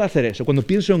trato de hacer eso, cuando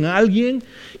pienso en alguien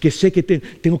que sé que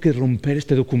tengo que romper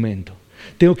este documento,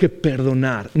 tengo que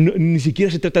perdonar, ni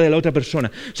siquiera se trata de la otra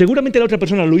persona. Seguramente la otra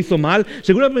persona lo hizo mal,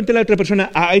 seguramente la otra persona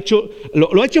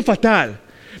lo ha hecho fatal,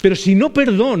 pero si no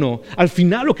perdono, al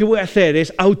final lo que voy a hacer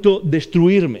es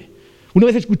autodestruirme. Una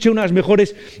vez escuché una de las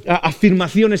mejores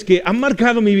afirmaciones que han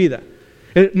marcado mi vida.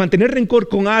 Mantener rencor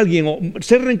con alguien o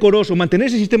ser rencoroso, mantener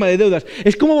ese sistema de deudas,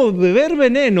 es como beber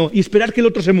veneno y esperar que el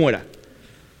otro se muera.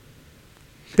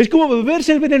 Es como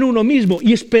beberse el veneno uno mismo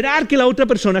y esperar que la otra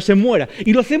persona se muera.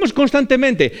 Y lo hacemos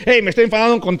constantemente. Me estoy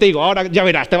enfadando contigo, ahora ya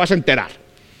verás, te vas a enterar.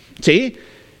 ¿Sí?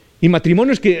 Y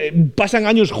matrimonios que pasan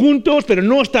años juntos, pero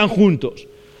no están juntos.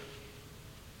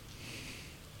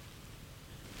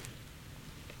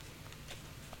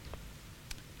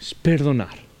 Es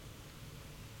perdonar.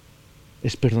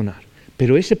 Es perdonar.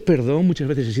 Pero ese perdón muchas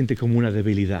veces se siente como una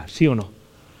debilidad, ¿sí o no?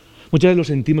 Muchas veces lo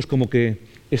sentimos como que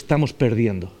estamos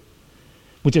perdiendo.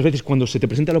 Muchas veces cuando se te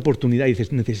presenta la oportunidad y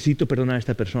dices, necesito perdonar a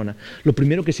esta persona, lo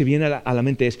primero que se viene a la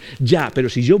mente es, pero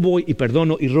si yo voy y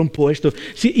perdono y rompo esto,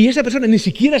 y esa persona ni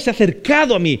siquiera se ha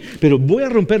acercado a mí, pero voy a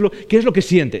romperlo, ¿qué es lo que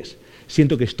sientes?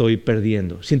 Siento que estoy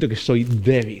perdiendo, siento que soy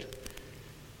débil.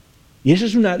 Y esa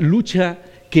es una lucha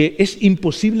que es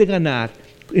imposible ganar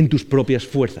en tus propias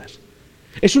fuerzas.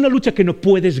 Es una lucha que no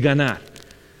puedes ganar,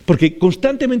 porque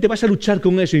constantemente vas a luchar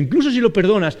con eso. Incluso si lo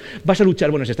perdonas, vas a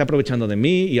luchar, se está aprovechando de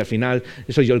mí y al final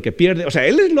soy yo el que pierde. O sea,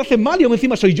 él lo hace mal y aún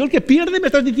encima soy yo el que pierde, ¿me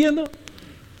estás diciendo?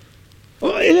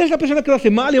 Él es la persona que lo hace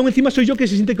mal y aún encima soy yo que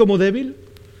se siente como débil.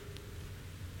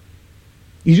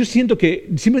 Y yo siento que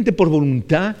simplemente por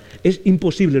voluntad es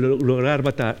imposible lograr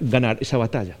ganar esa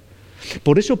batalla.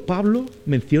 Por eso Pablo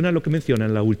menciona lo que menciona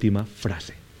en la última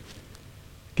frase.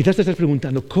 Quizás te estás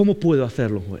preguntando, ¿cómo puedo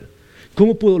hacerlo, Joel?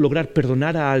 ¿Cómo puedo lograr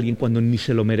perdonar a alguien cuando ni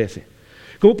se lo merece?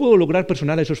 ¿Cómo puedo lograr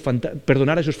perdonar a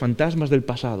esos fantasmas del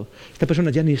pasado? Esta persona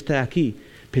ya ni está aquí,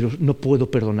 pero no puedo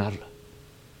perdonarla.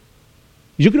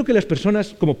 Y yo creo que las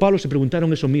personas como Pablo se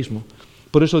preguntaron eso mismo.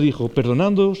 Por eso dijo,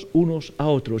 perdonándoos unos a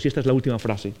otros, y esta es la última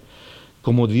frase,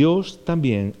 como Dios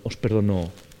también os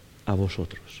perdonó a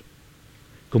vosotros.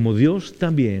 Como Dios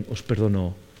también os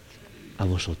perdonó a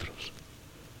vosotros.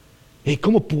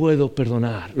 ¿Cómo puedo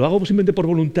perdonar? ¿Lo hago simplemente por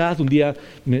voluntad? Un día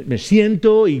me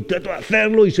siento y trato de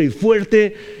hacerlo y soy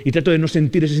fuerte y trato de no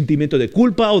sentir ese sentimiento de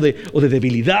culpa o de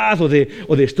debilidad o de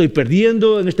estoy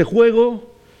perdiendo en este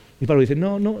juego. Y Pablo dice,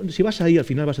 no, si vas ahí al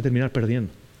final vas a terminar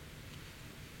perdiendo.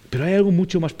 Pero hay algo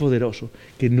mucho más poderoso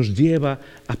que nos lleva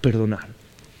a perdonar.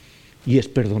 Y es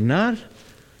perdonar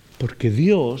porque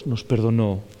Dios nos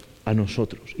perdonó a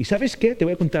nosotros. ¿Y sabes qué? Te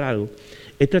voy a contar algo.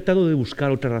 He tratado de buscar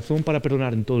otra razón para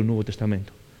perdonar en todo el Nuevo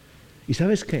Testamento. ¿Y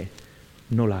sabes qué?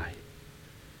 No la hay.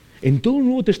 En todo el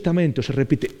Nuevo Testamento se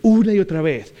repite una y otra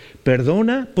vez.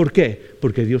 Perdona, ¿por qué?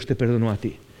 Porque Dios te perdonó a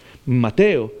ti.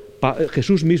 Mateo,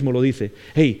 Jesús mismo lo dice.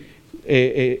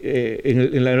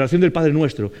 En la oración del Padre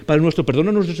Nuestro,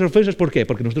 perdona nuestras ofensas, ¿por qué?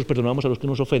 Porque nosotros perdonamos a los que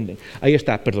nos ofenden. Ahí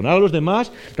está, perdonar a los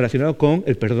demás relacionado con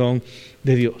el perdón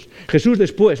de Dios. Jesús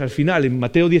después, al final, en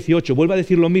Mateo 18, vuelve a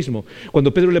decir lo mismo,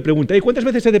 cuando Pedro le pregunta, ¿cuántas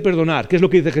veces he de perdonar? ¿Qué es lo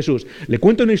que dice Jesús? Le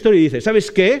cuenta una historia y dice, ¿sabes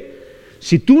qué?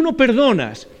 Si tú no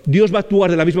perdonas, Dios va a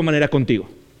actuar de la misma manera contigo.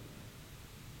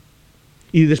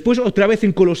 Y después otra vez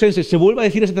en Colosenses se vuelve a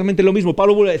decir exactamente lo mismo.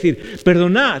 Pablo vuelve a decir,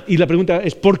 perdonad. Y la pregunta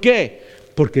es, ¿por qué?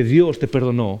 Porque Dios te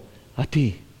perdonó a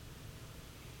ti.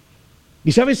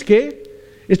 ¿Y sabes qué?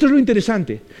 Esto es lo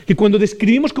interesante, que cuando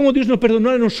describimos cómo Dios nos perdonó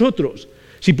a nosotros,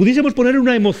 si pudiésemos poner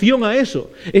una emoción a eso,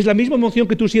 es la misma emoción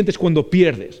que tú sientes cuando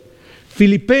pierdes.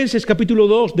 Filipenses capítulo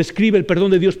 2 describe el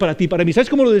perdón de Dios para ti y para mí. ¿Sabes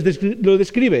cómo lo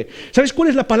describe? ¿Sabes cuál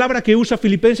es la palabra que usa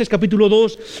Filipenses capítulo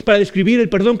 2 para describir el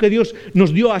perdón que Dios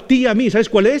nos dio a ti y a mí? ¿Sabes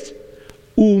cuál es?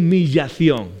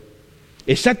 Humillación.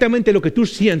 Exactamente lo que tú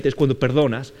sientes cuando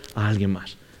perdonas a alguien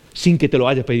más, sin que te lo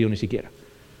haya pedido ni siquiera.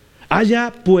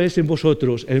 Haya pues en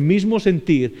vosotros el mismo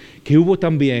sentir que hubo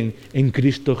también en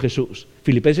Cristo Jesús.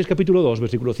 Filipenses capítulo 2,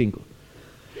 versículo 5.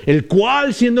 El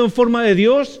cual, siendo en forma de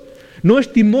Dios, no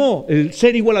estimó el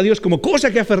ser igual a Dios como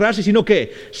cosa que aferrarse, sino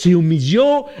que se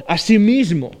humilló a sí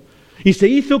mismo y se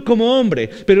hizo como hombre.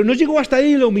 Pero no llegó hasta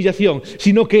ahí la humillación,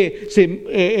 sino que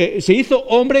se hizo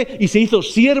hombre y se hizo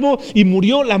siervo y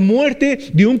murió la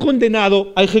muerte de un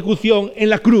condenado a ejecución en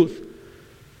la cruz.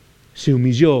 Se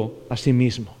humilló a sí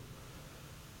mismo.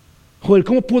 Joder,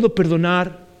 ¿cómo puedo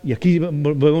perdonar? Y aquí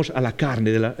volvemos a la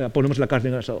carne, ponemos la carne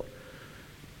en el asador.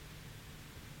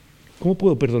 ¿Cómo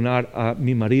puedo perdonar a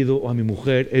mi marido o a mi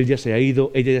mujer? Él ya se ha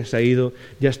ido, ella ya se ha ido,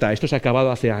 ya está, esto se ha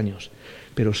acabado hace años.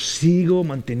 Pero sigo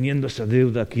manteniendo esa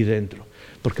deuda aquí dentro,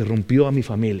 porque rompió a mi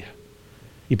familia.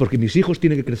 Y porque mis hijos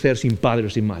tienen que crecer sin padre o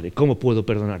sin madre. ¿Cómo puedo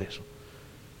perdonar eso?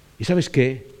 ¿Y sabes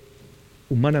qué?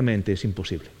 Humanamente es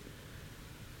imposible.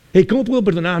 ¿Cómo puedo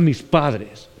perdonar a mis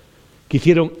padres que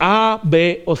hicieron A,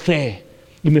 B o C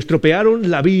y me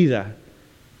estropearon la vida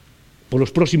por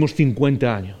los próximos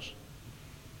 50 años?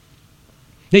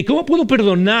 ¿Cómo puedo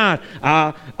perdonar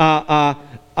a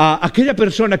aquella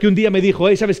persona que un día me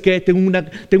dijo, ¿sabes qué?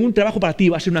 Tengo un trabajo para ti,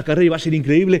 va a ser una carrera y va a ser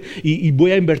increíble y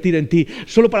voy a invertir en ti,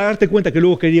 solo para darte cuenta que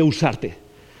luego quería usarte?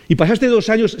 Y pasaste 2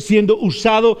 años siendo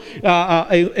usado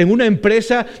en una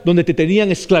empresa donde te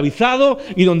tenían esclavizado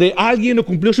y donde alguien no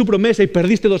cumplió su promesa y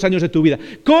perdiste 2 años de tu vida.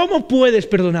 ¿Cómo puedes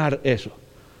perdonar eso?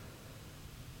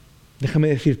 Déjame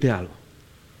decirte algo.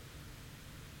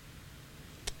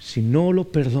 Si no lo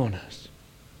perdonas,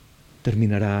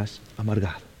 terminarás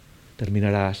amargado,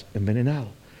 terminarás envenenado,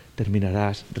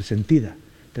 terminarás resentida,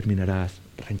 terminarás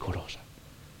rencorosa.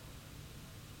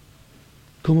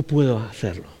 ¿Cómo puedo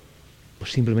hacerlo?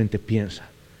 Pues simplemente piensa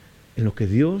en lo que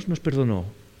Dios nos perdonó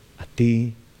a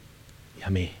ti y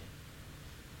a mí.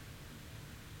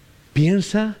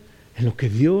 Piensa en lo que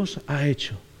Dios ha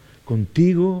hecho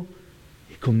contigo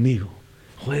y conmigo.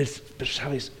 Joder, pero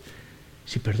sabes,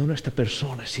 si perdono a esta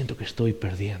persona, siento que estoy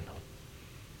perdiendo.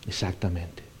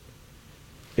 Exactamente.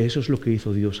 Eso es lo que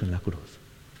hizo Dios en la cruz.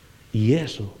 Y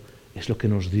eso es lo que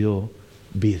nos dio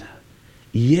vida.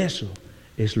 Y eso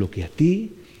es lo que a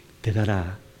ti te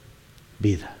dará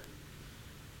vida.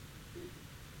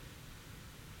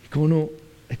 Y como no,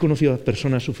 he conocido a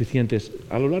personas suficientes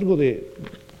a lo largo de,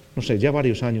 ya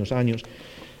varios años.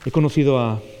 He conocido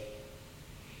a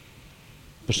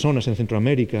personas en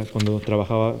Centroamérica, cuando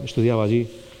estudiaba allí,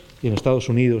 y en Estados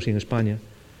Unidos y en España,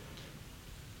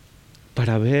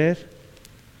 para ver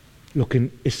lo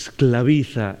que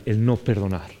esclaviza el no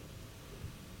perdonar.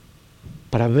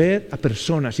 Para ver a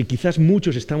personas, y quizás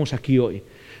muchos estamos aquí hoy,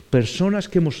 personas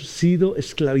que hemos sido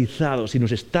esclavizados y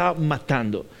nos está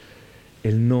matando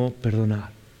el no perdonar.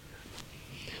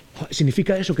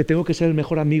 ¿Significa eso que tengo que ser el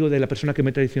mejor amigo de la persona que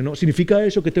me traicionó? ¿Significa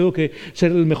eso que tengo que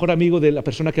ser el mejor amigo de la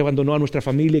persona que abandonó a nuestra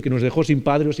familia y que nos dejó sin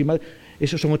padre o sin madre?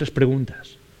 Esas son otras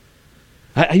preguntas.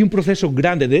 Hay un proceso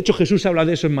grande. De hecho, Jesús habla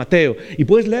de eso en Mateo. Y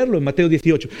puedes leerlo en Mateo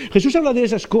 18. Jesús habla de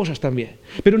esas cosas también.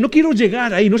 Pero no quiero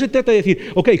llegar ahí. No se trata de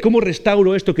decir, ok, ¿cómo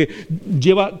restauro esto que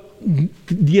lleva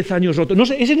 10 años roto? No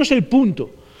sé, ese no es el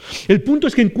punto. El punto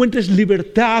es que encuentres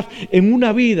libertad en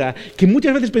una vida que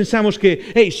muchas veces pensamos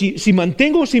que,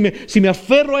 si me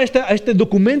aferro a este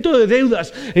documento de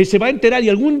deudas, se va a enterar y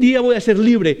algún día voy a ser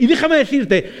libre. Y déjame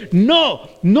decirte,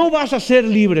 no vas a ser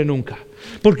libre nunca.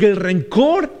 Porque el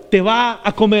rencor te va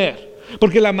a comer,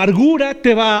 porque la amargura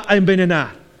te va a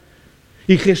envenenar.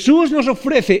 Y Jesús nos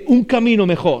ofrece un camino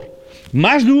mejor.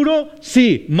 Más duro,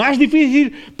 sí. Más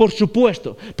difícil, por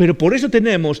supuesto. Pero por eso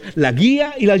tenemos la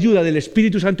guía y la ayuda del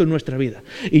Espíritu Santo en nuestra vida.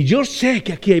 Y yo sé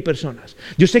que aquí hay personas.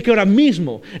 Yo sé que ahora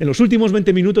mismo, en los últimos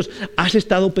 20 minutos, has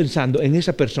estado pensando en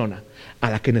esa persona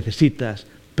a la que necesitas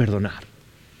perdonar.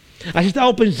 Has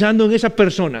estado pensando en esa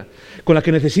persona con la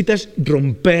que necesitas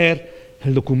romper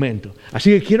el documento.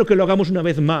 Así que quiero que lo hagamos una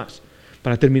vez más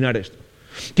para terminar esto.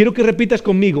 Quiero que repitas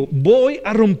conmigo, voy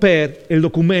a romper el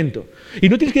documento. Y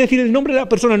no tienes que decir el nombre de la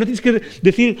persona, no tienes que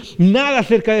decir nada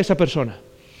acerca de esa persona.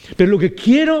 Pero lo que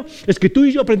quiero es que tú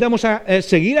y yo aprendamos a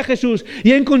seguir a Jesús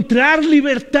y a encontrar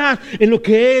libertad en lo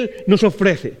que Él nos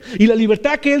ofrece. Y la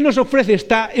libertad que Él nos ofrece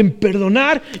está en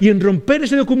perdonar y en romper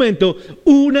ese documento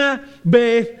una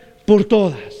vez por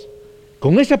todas.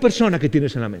 con esa persona que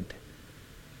tienes en la mente.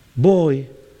 Voy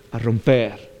a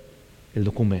romper el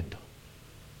documento.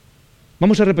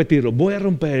 Vamos a repetirlo. Voy a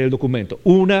romper el documento.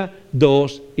 1,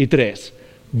 2 y 3.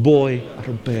 Voy a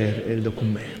romper el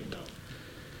documento.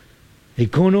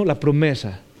 Icono, la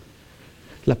promesa.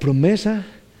 La promesa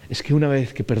es que una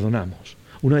vez que perdonamos,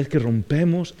 una vez que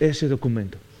rompemos ese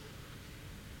documento,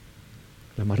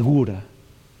 la amargura,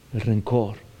 el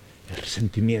rencor, el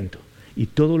resentimiento y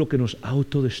todo lo que nos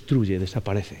autodestruye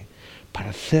desaparece para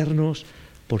hacernos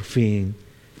por fin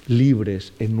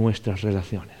libres en nuestras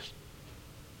relaciones.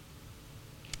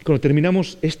 Cuando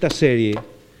terminamos esta serie,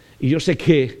 y yo sé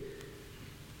que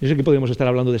podríamos estar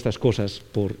hablando de estas cosas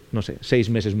por, 6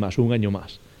 meses más, 1 año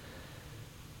más.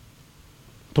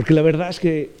 Porque la verdad es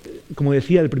que, como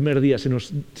decía el primer día, se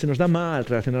nos da mal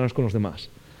relacionarnos con los demás.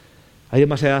 Hay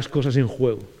demasiadas cosas en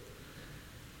juego.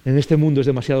 En este mundo es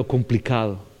demasiado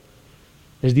complicado.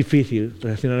 Es difícil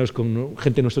relacionarnos con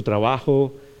gente en nuestro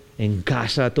trabajo, en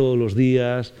casa todos los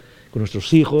días, con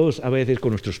nuestros hijos, a veces con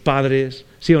nuestros padres,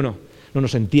 ¿sí o no? No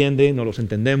nos entienden, no los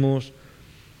entendemos.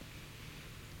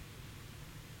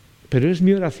 Pero es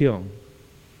mi oración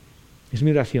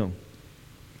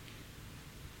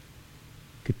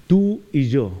que tú y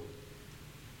yo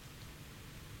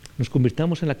nos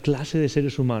convirtamos en la clase de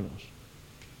seres humanos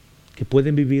que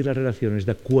pueden vivir las relaciones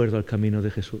de acuerdo al camino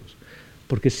de Jesús.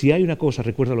 Porque si hay una cosa,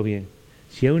 recuérdalo bien,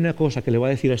 si hay una cosa que le va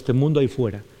a decir a este mundo ahí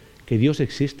fuera que Dios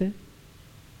existe,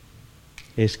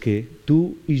 es que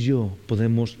tú y yo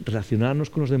podemos relacionarnos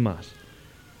con los demás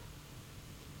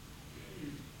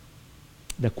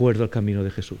de acuerdo al camino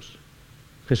de Jesús.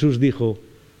 Jesús dijo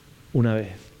una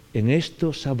vez: en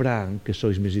esto sabrán que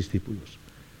sois mis discípulos,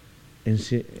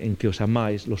 en que os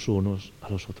amáis los unos a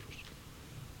los otros.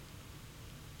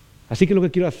 Así que lo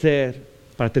que quiero hacer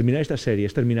para terminar esta serie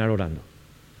es terminar orando.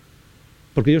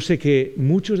 Porque yo sé que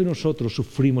muchos de nosotros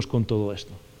sufrimos con todo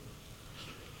esto.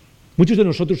 Muchos de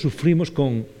nosotros sufrimos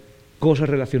con cosas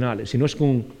relacionales. Si no es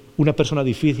con una persona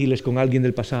difícil, es con alguien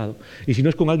del pasado. Y si no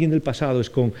es con alguien del pasado, es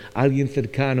con alguien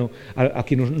cercano a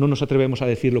quien no nos atrevemos a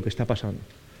decir lo que está pasando.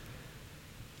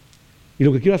 Y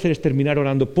lo que quiero hacer es terminar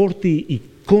orando por ti y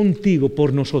contigo,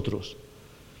 por nosotros.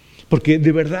 Porque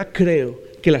de verdad creo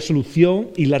que la solución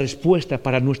y la respuesta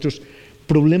para nuestros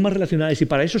problemas relacionales y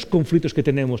para esos conflictos que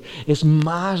tenemos es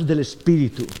más del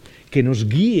Espíritu que nos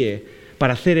guíe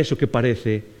para hacer eso que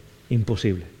parece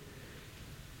imposible.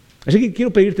 Así que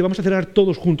quiero pedirte, vamos a cerrar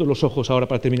todos juntos los ojos ahora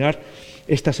para terminar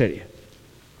esta serie.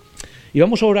 Y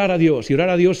vamos a orar a Dios. Y orar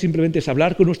a Dios simplemente es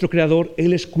hablar con nuestro Creador.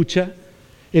 Él escucha,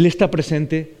 Él está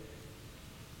presente,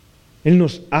 Él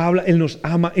nos habla, Él nos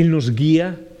ama, Él nos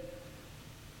guía.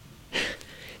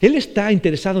 Él está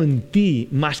interesado en ti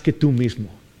más que tú mismo.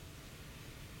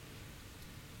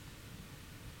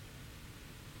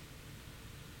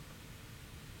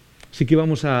 Así que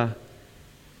vamos a,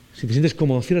 si te sientes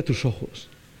cómodo, cierra tus ojos.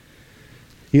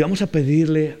 Y vamos a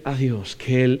pedirle a Dios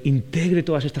que Él integre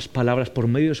todas estas palabras por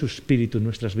medio de su Espíritu en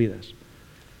nuestras vidas.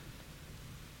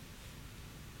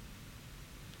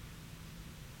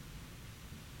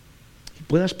 Y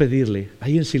puedas pedirle,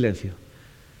 ahí en silencio,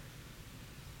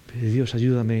 Dios,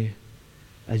 ayúdame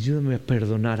a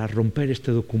perdonar, a romper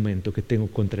este documento que tengo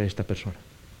contra esta persona.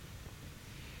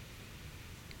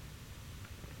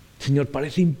 Señor,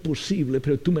 parece imposible,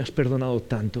 pero tú me has perdonado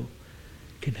tanto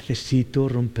que necesito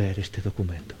romper este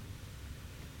documento.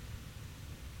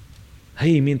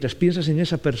 Ahí, mientras piensas en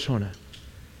esa persona,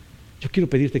 yo quiero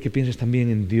pedirte que pienses también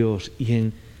en Dios y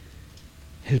en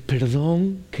el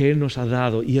perdón que Él nos ha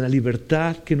dado y en la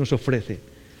libertad que nos ofrece.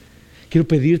 Quiero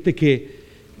pedirte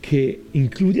que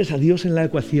incluyas a Dios en la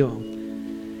ecuación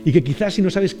y que quizás si no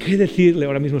sabes qué decirle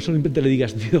ahora mismo, solamente le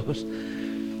digas: Dios,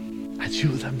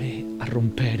 ayúdame a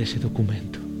romper ese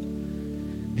documento.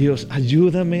 Dios,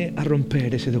 ayúdame a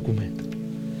romper ese documento.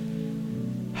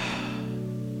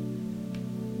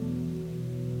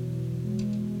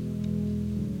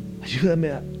 Ayúdame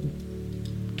a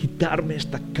quitarme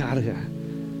esta carga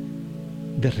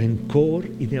de rencor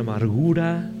y de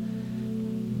amargura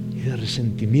y de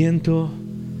resentimiento.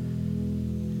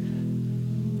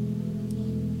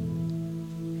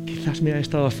 Quizás me ha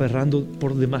estado aferrando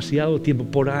por demasiado tiempo,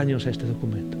 por años, a este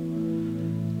documento.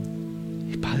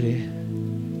 Y Padre,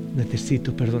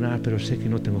 necesito perdonar, pero sé que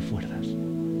no tengo fuerzas.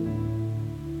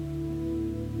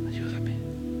 Ayúdame.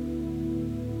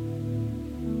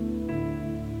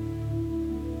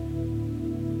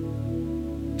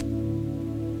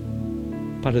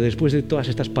 Padre, después de todas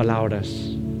estas palabras,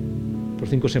 por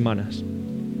 5 semanas,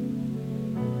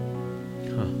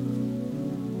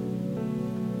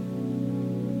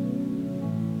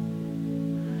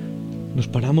 nos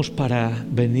paramos para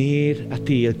venir a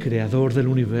ti, el creador del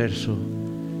universo,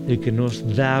 el que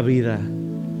nos da vida.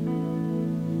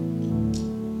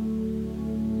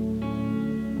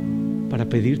 Para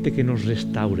pedirte que nos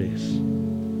restaures.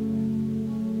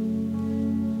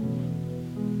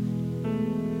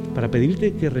 Para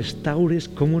pedirte que restaures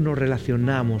cómo nos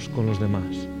relacionamos con los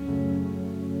demás.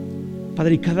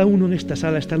 Padre, y cada uno en esta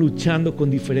sala está luchando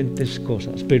con diferentes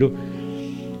cosas, pero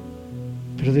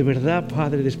de verdad,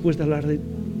 Padre, después de hablar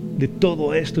de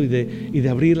todo esto y de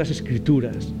abrir las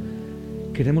Escrituras,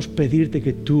 queremos pedirte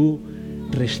que tú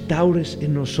restaures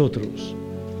en nosotros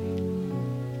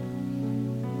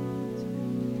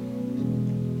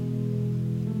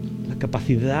la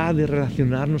capacidad de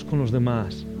relacionarnos con los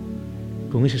demás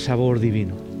con ese sabor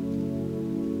divino,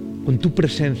 con tu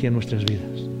presencia en nuestras vidas.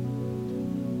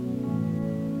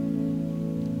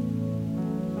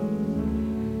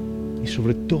 Y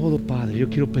sobre todo, Padre, yo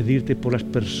quiero pedirte por las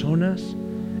personas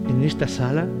en esta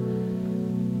sala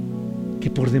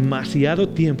que por demasiado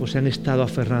tiempo se han estado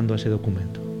aferrando a ese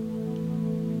documento.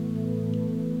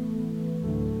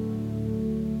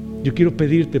 Yo quiero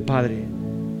pedirte, Padre,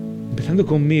 empezando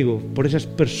conmigo, por esas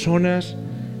personas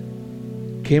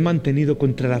que he mantenido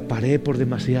contra la pared por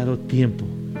demasiado tiempo,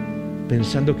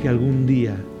 pensando que algún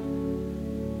día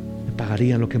me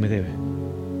pagarían lo que me deben.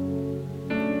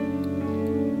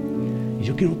 Y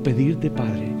yo quiero pedirte,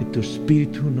 Padre, que tu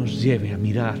Espíritu nos lleve a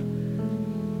mirar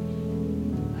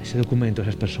a ese documento, a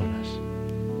esas personas,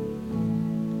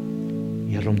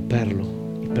 y a romperlo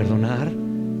y perdonar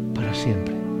para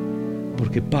siempre.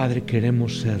 Porque, Padre,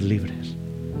 queremos ser libres.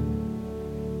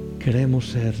 Queremos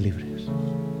ser libres.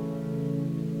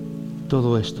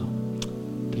 Todo esto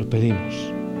te lo pedimos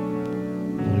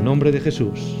en el nombre de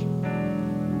Jesús.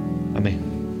 Amén.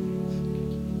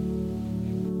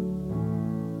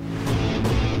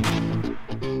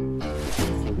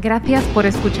 Gracias por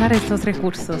escuchar estos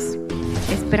recursos.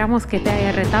 Esperamos que te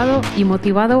haya retado y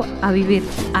motivado a vivir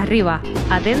arriba,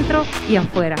 adentro y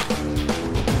afuera.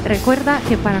 Recuerda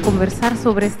que para conversar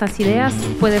sobre estas ideas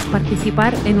puedes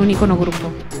participar en un icono grupo.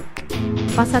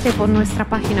 Pásate por nuestra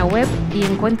página web y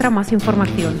encuentra más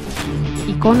información: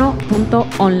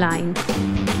 icono.online.